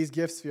 these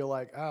gifts feel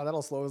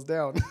that'll slow us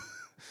down.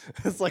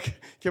 It's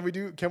can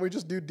we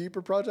just do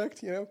deeper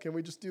project? Can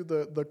we just do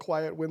the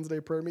quiet Wednesday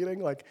prayer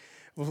meeting?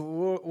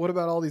 What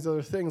about all these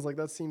other things?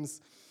 That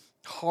seems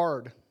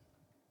hard.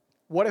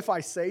 What if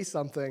I say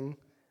something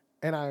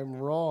and I'm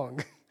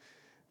wrong?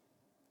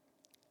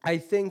 I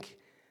think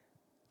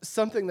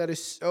something that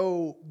is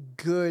so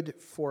good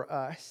for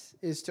us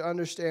is to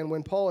understand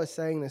when Paul is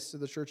saying this to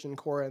the church in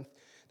Corinth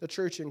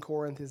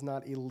is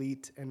not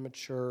elite and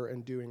mature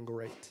and doing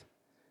great.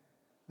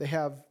 They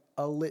have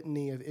a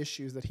litany of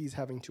issues that he's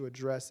having to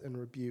address and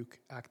rebuke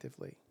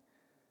actively.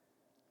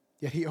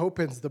 Yet he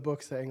opens the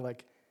book saying,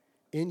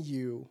 in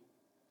you,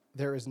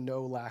 there is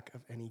no lack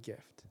of any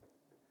gift.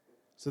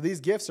 So these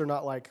gifts are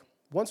not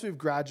once we've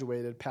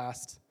graduated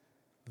past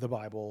the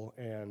Bible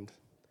and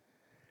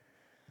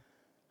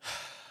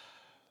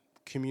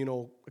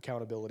communal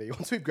accountability,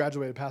 once we've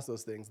graduated past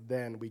those things,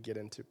 then we get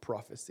into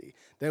prophecy.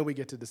 Then we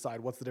get to decide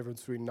what's the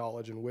difference between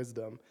knowledge and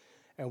wisdom.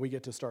 And we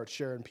get to start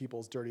sharing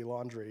people's dirty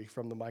laundry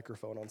from the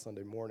microphone on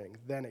Sunday morning.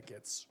 Then it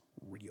gets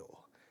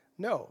real.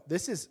 No,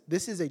 this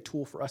is a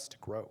tool for us to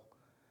grow.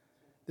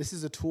 This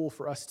is a tool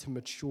for us to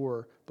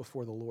mature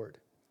before the Lord.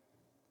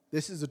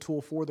 This is a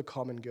tool for the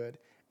common good.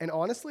 And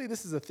honestly,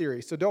 this is a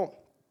theory. So don't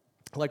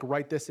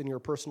write this in your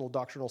personal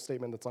doctrinal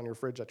statement that's on your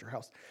fridge at your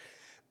house.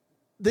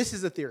 This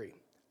is a theory.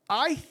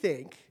 I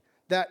think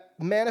that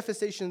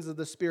manifestations of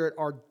the Spirit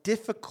are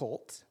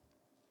difficult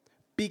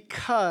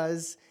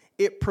because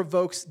it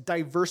provokes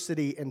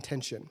diversity and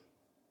tension.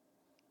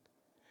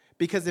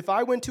 Because if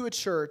I went to a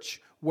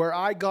church where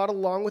I got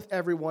along with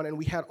everyone and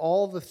we had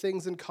all the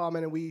things in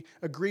common and we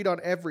agreed on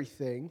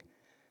everything,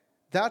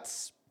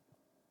 that's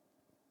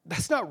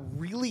not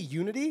really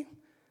unity.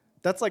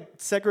 That's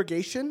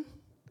segregation.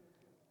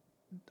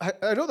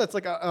 I know that's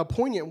a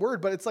poignant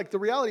word, but it's the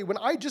reality. When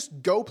I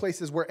just go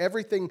places where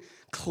everything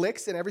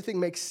clicks and everything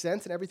makes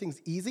sense and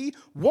everything's easy,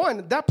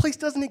 one, that place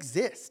doesn't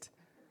exist.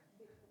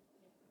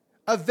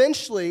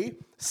 Eventually,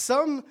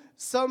 some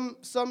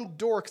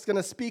dork's going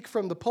to speak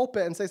from the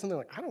pulpit and say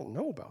something I don't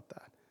know about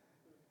that.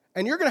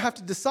 And you're going to have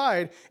to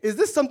decide, is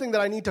this something that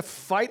I need to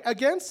fight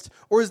against,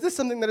 or is this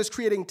something that is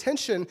creating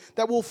tension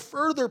that will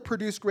further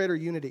produce greater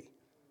unity?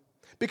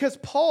 Because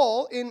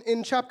Paul,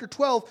 in chapter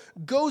 12,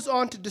 goes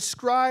on to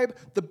describe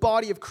the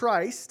body of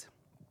Christ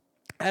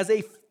as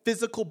a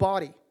physical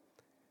body.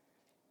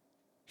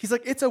 He's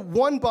it's a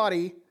one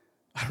body.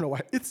 I don't know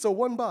why. It's a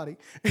one body.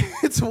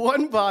 It's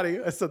one body.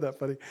 I said that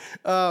funny.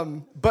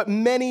 But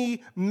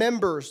many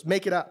members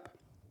make it up.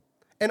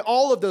 And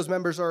all of those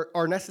members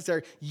are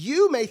necessary.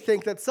 You may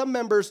think that some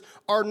members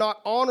are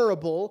not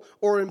honorable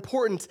or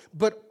important,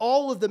 but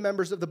all of the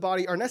members of the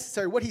body are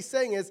necessary. What he's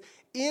saying is,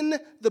 in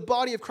the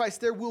body of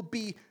Christ, there will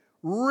be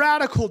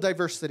radical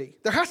diversity.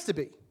 There has to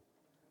be.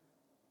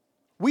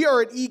 We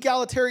are an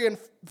egalitarian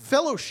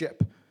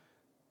fellowship,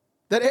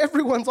 that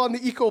everyone's on the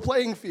equal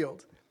playing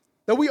field,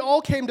 that we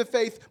all came to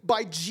faith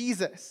by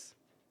Jesus.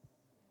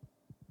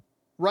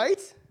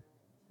 Right?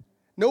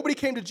 Nobody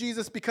came to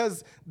Jesus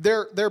because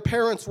their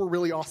parents were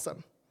really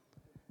awesome.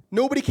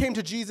 Nobody came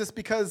to Jesus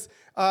because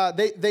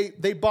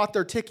they bought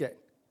their ticket.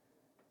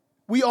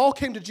 We all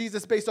came to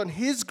Jesus based on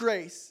his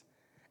grace.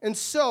 And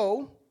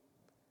so,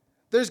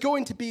 there's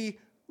going to be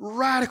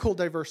radical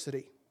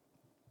diversity.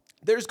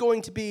 There's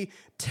going to be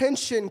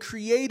tension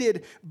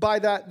created by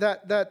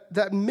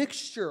that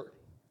mixture.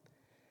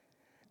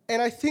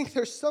 And I think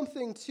there's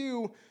something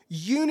to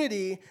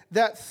unity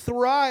that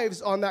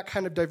thrives on that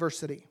kind of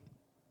diversity.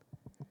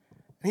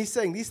 And he's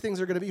saying these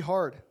things are going to be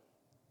hard.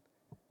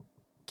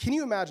 Can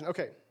you imagine?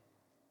 Okay,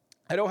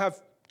 I don't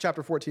have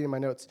chapter 14 in my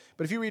notes,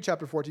 but if you read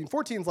chapter 14,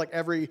 14 is like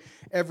every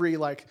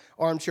like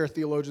armchair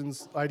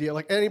theologian's idea.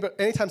 Like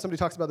anytime somebody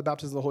talks about the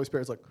baptism of the Holy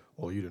Spirit, it's like,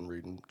 well, you didn't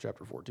read in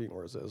chapter 14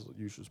 where it says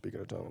you should speak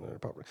in a tongue.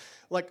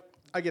 Like,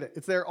 I get it.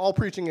 It's there. All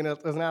preaching in it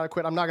is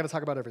inadequate. I'm not going to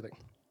talk about everything.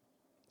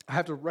 I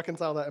have to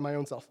reconcile that in my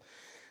own self.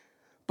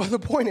 But the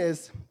point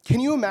is, can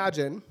you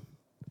imagine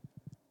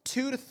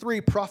 2 to 3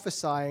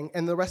 prophesying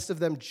and the rest of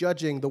them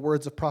judging the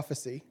words of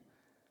prophecy?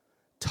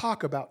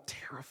 Talk about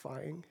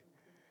terrifying.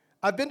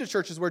 I've been to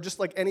churches where just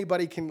like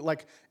anybody can,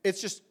 like, it's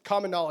just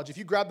common knowledge. If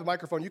you grab the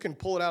microphone, you can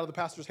pull it out of the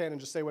pastor's hand and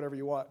just say whatever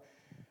you want.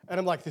 And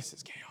I'm like, this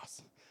is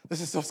chaos. This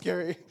is so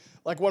scary.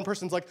 Like one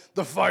person's like,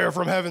 the fire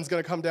from heaven's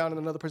going to come down.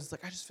 And another person's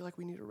like, I just feel like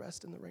we need to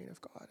rest in the reign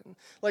of God. And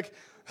like,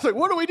 it's like,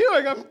 what are we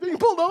doing? I'm being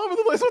pulled all over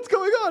the place. What's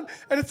going on?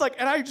 And it's like,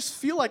 and I just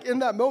feel like in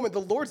that moment,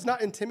 the Lord's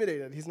not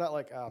intimidated. He's not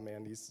like, oh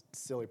man, these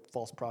silly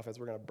false prophets,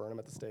 we're going to burn them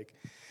at the stake.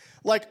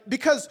 Like,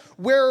 because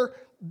where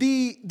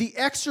the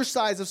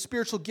exercise of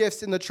spiritual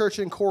gifts in the church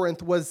in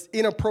Corinth was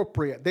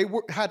inappropriate. They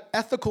had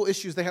ethical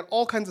issues. They had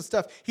all kinds of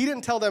stuff. He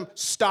didn't tell them,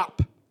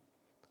 stop.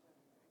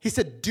 He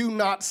said, do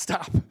not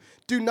stop.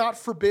 Do not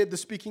forbid the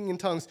speaking in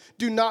tongues.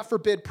 Do not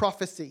forbid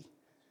prophecy.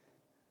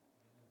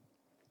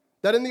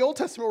 That in the Old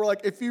Testament, we're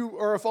like, if you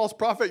are a false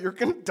prophet, you're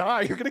going to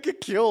die. You're going to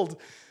get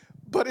killed.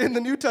 But in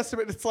the New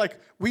Testament, it's like,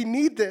 we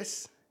need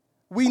this.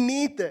 We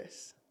need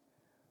this.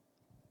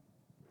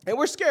 And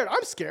we're scared.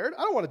 I'm scared.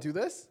 I don't want to do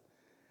this.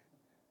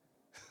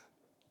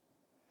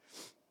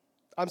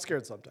 I'm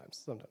scared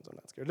sometimes. Sometimes I'm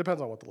not scared. It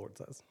depends on what the Lord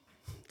says.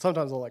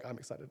 Sometimes I'm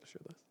excited to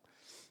share this.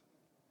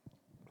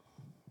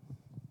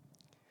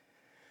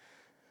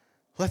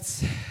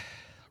 Let's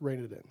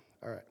rein it in.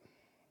 All right.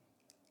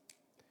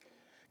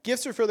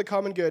 Gifts are for the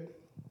common good.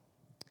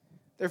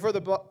 They're for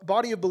the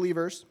body of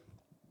believers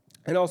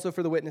and also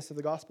for the witness of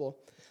the gospel.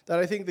 That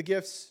I think the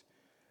gifts,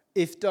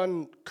 if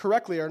done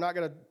correctly, are not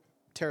going to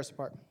tear us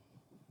apart.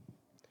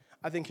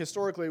 I think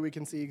historically we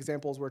can see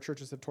examples where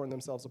churches have torn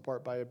themselves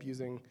apart by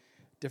abusing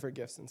different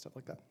gifts and stuff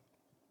like that.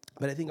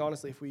 But I think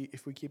honestly,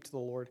 if we keep to the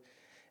Lord,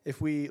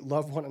 if we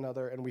love one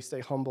another and we stay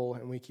humble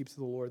and we keep to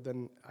the Lord,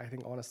 then I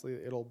think honestly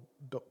it'll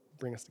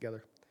bring us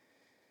together.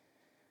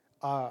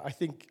 I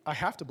think I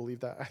have to believe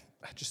that.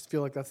 I just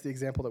feel like that's the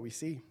example that we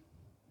see.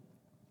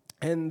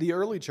 And the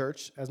early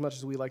church, as much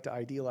as we like to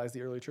idealize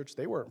the early church,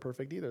 they weren't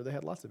perfect either. They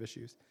had lots of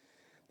issues.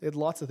 They had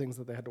lots of things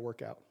that they had to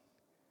work out.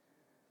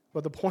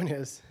 But the point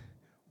is,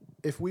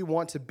 if we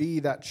want to be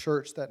that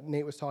church that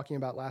Nate was talking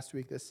about last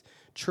week, this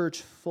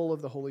church full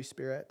of the Holy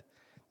Spirit,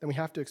 then we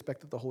have to expect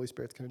that the Holy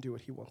Spirit's going to do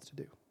what he wants to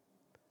do.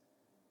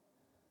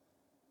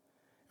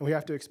 And we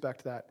have to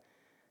expect that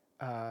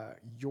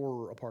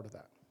you're a part of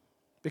that.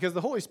 Because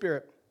the Holy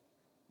Spirit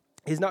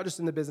is not just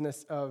in the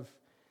business of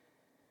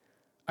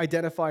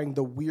identifying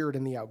the weird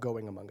and the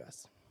outgoing among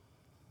us.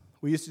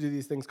 We used to do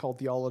these things called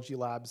theology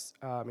labs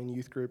in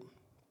youth group.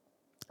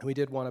 And we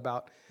did one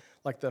about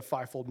like the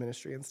fivefold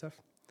ministry and stuff.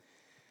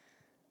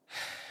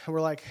 And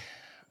we're like,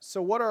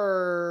 so what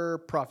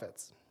are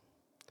prophets?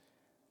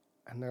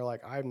 And they're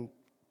like, I'm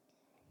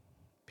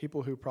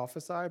people who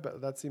prophesy, but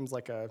that seems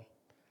like a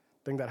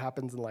thing that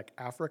happens in like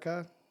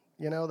Africa,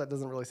 you know? That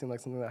doesn't really seem like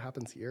something that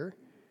happens here.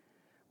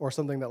 Or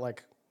something that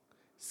like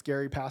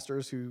scary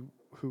pastors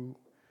who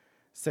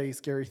say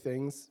scary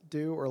things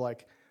do. Or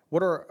like,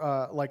 what are,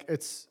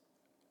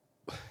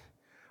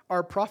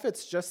 are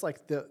prophets just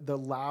like the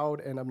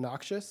loud and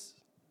obnoxious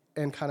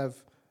and kind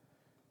of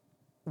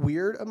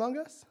weird among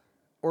us?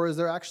 Or is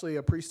there actually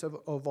a priest of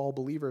all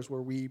believers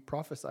where we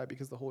prophesy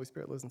because the Holy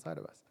Spirit lives inside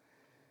of us?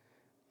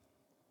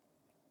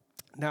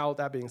 Now,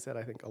 that being said,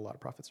 I think a lot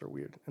of prophets are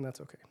weird, and that's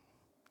okay.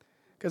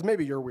 Because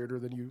maybe you're weirder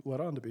than you let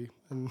on to be,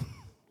 and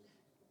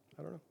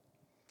I don't know.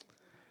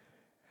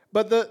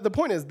 But the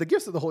point is, the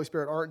gifts of the Holy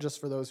Spirit aren't just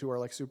for those who are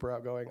like super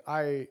outgoing.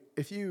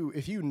 If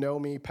you know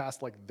me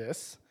past like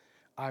this,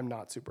 I'm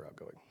not super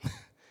outgoing.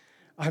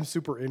 I'm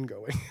super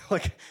ingoing.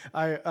 Like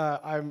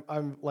I'm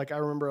like, I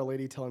remember a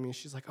lady telling me,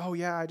 she's like, oh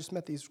yeah, I just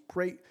met these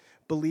great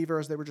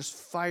believers. They were just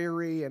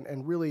fiery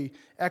and really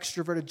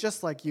extroverted,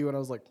 just like you. And I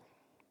was like,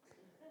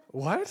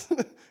 what?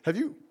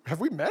 Have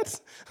we met?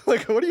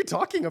 Like, what are you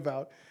talking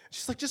about?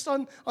 She's like, just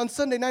on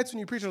Sunday nights when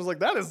you preach. I was like,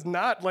 that is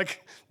not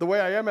like the way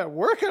I am at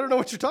work. I don't know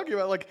what you're talking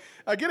about. Like,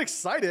 I get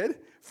excited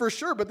for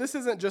sure, but this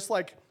isn't just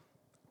like,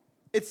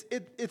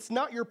 it's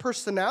not your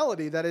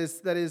personality that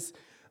is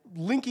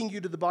linking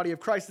you to the body of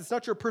Christ. It's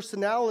not your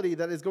personality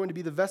that is going to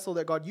be the vessel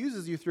that God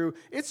uses you through.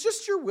 It's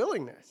just your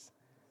willingness.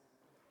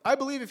 I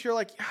believe if you're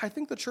like, yeah, I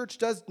think the church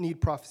does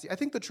need prophecy. I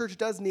think the church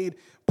does need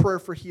prayer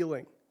for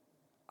healing.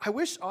 I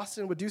wish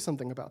Austin would do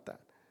something about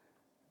that.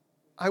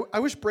 I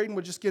wish Braden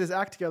would just get his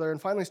act together and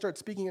finally start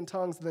speaking in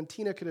tongues, and then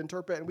Tina could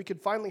interpret, and we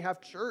could finally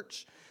have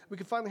church. We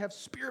could finally have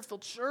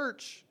spirit-filled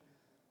church.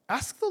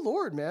 Ask the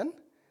Lord, man.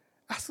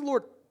 Ask the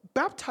Lord,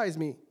 baptize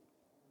me.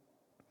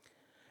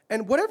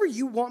 And whatever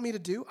you want me to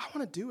do, I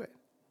want to do it.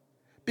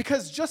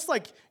 Because just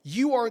like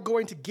you aren't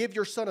going to give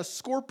your son a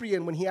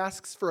scorpion when he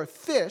asks for a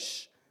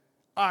fish,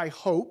 I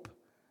hope,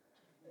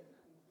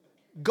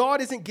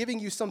 God isn't giving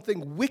you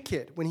something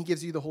wicked when he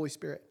gives you the Holy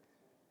Spirit.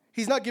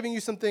 He's not giving you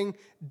something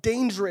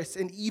dangerous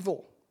and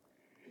evil.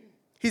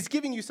 He's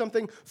giving you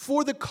something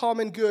for the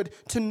common good,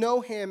 to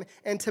know him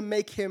and to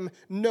make him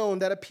known,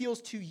 that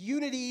appeals to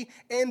unity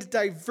and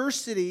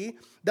diversity,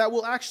 that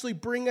will actually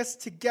bring us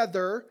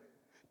together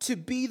to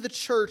be the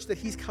church that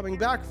he's coming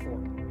back for.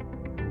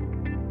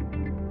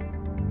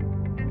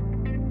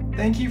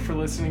 Thank you for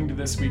listening to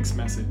this week's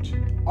message.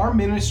 Our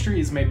ministry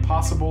is made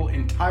possible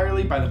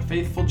entirely by the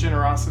faithful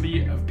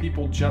generosity of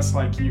people just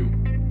like you.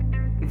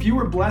 If you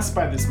were blessed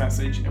by this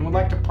message and would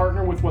like to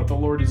partner with what the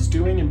Lord is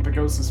doing in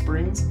Pagosa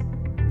Springs,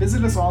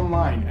 visit us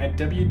online at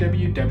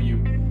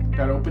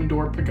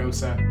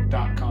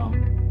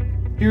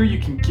www.opendoorpagosa.com. Here you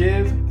can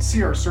give,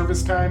 see our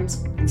service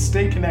times, and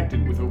stay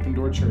connected with Open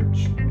Door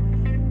Church.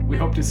 We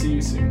hope to see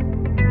you soon.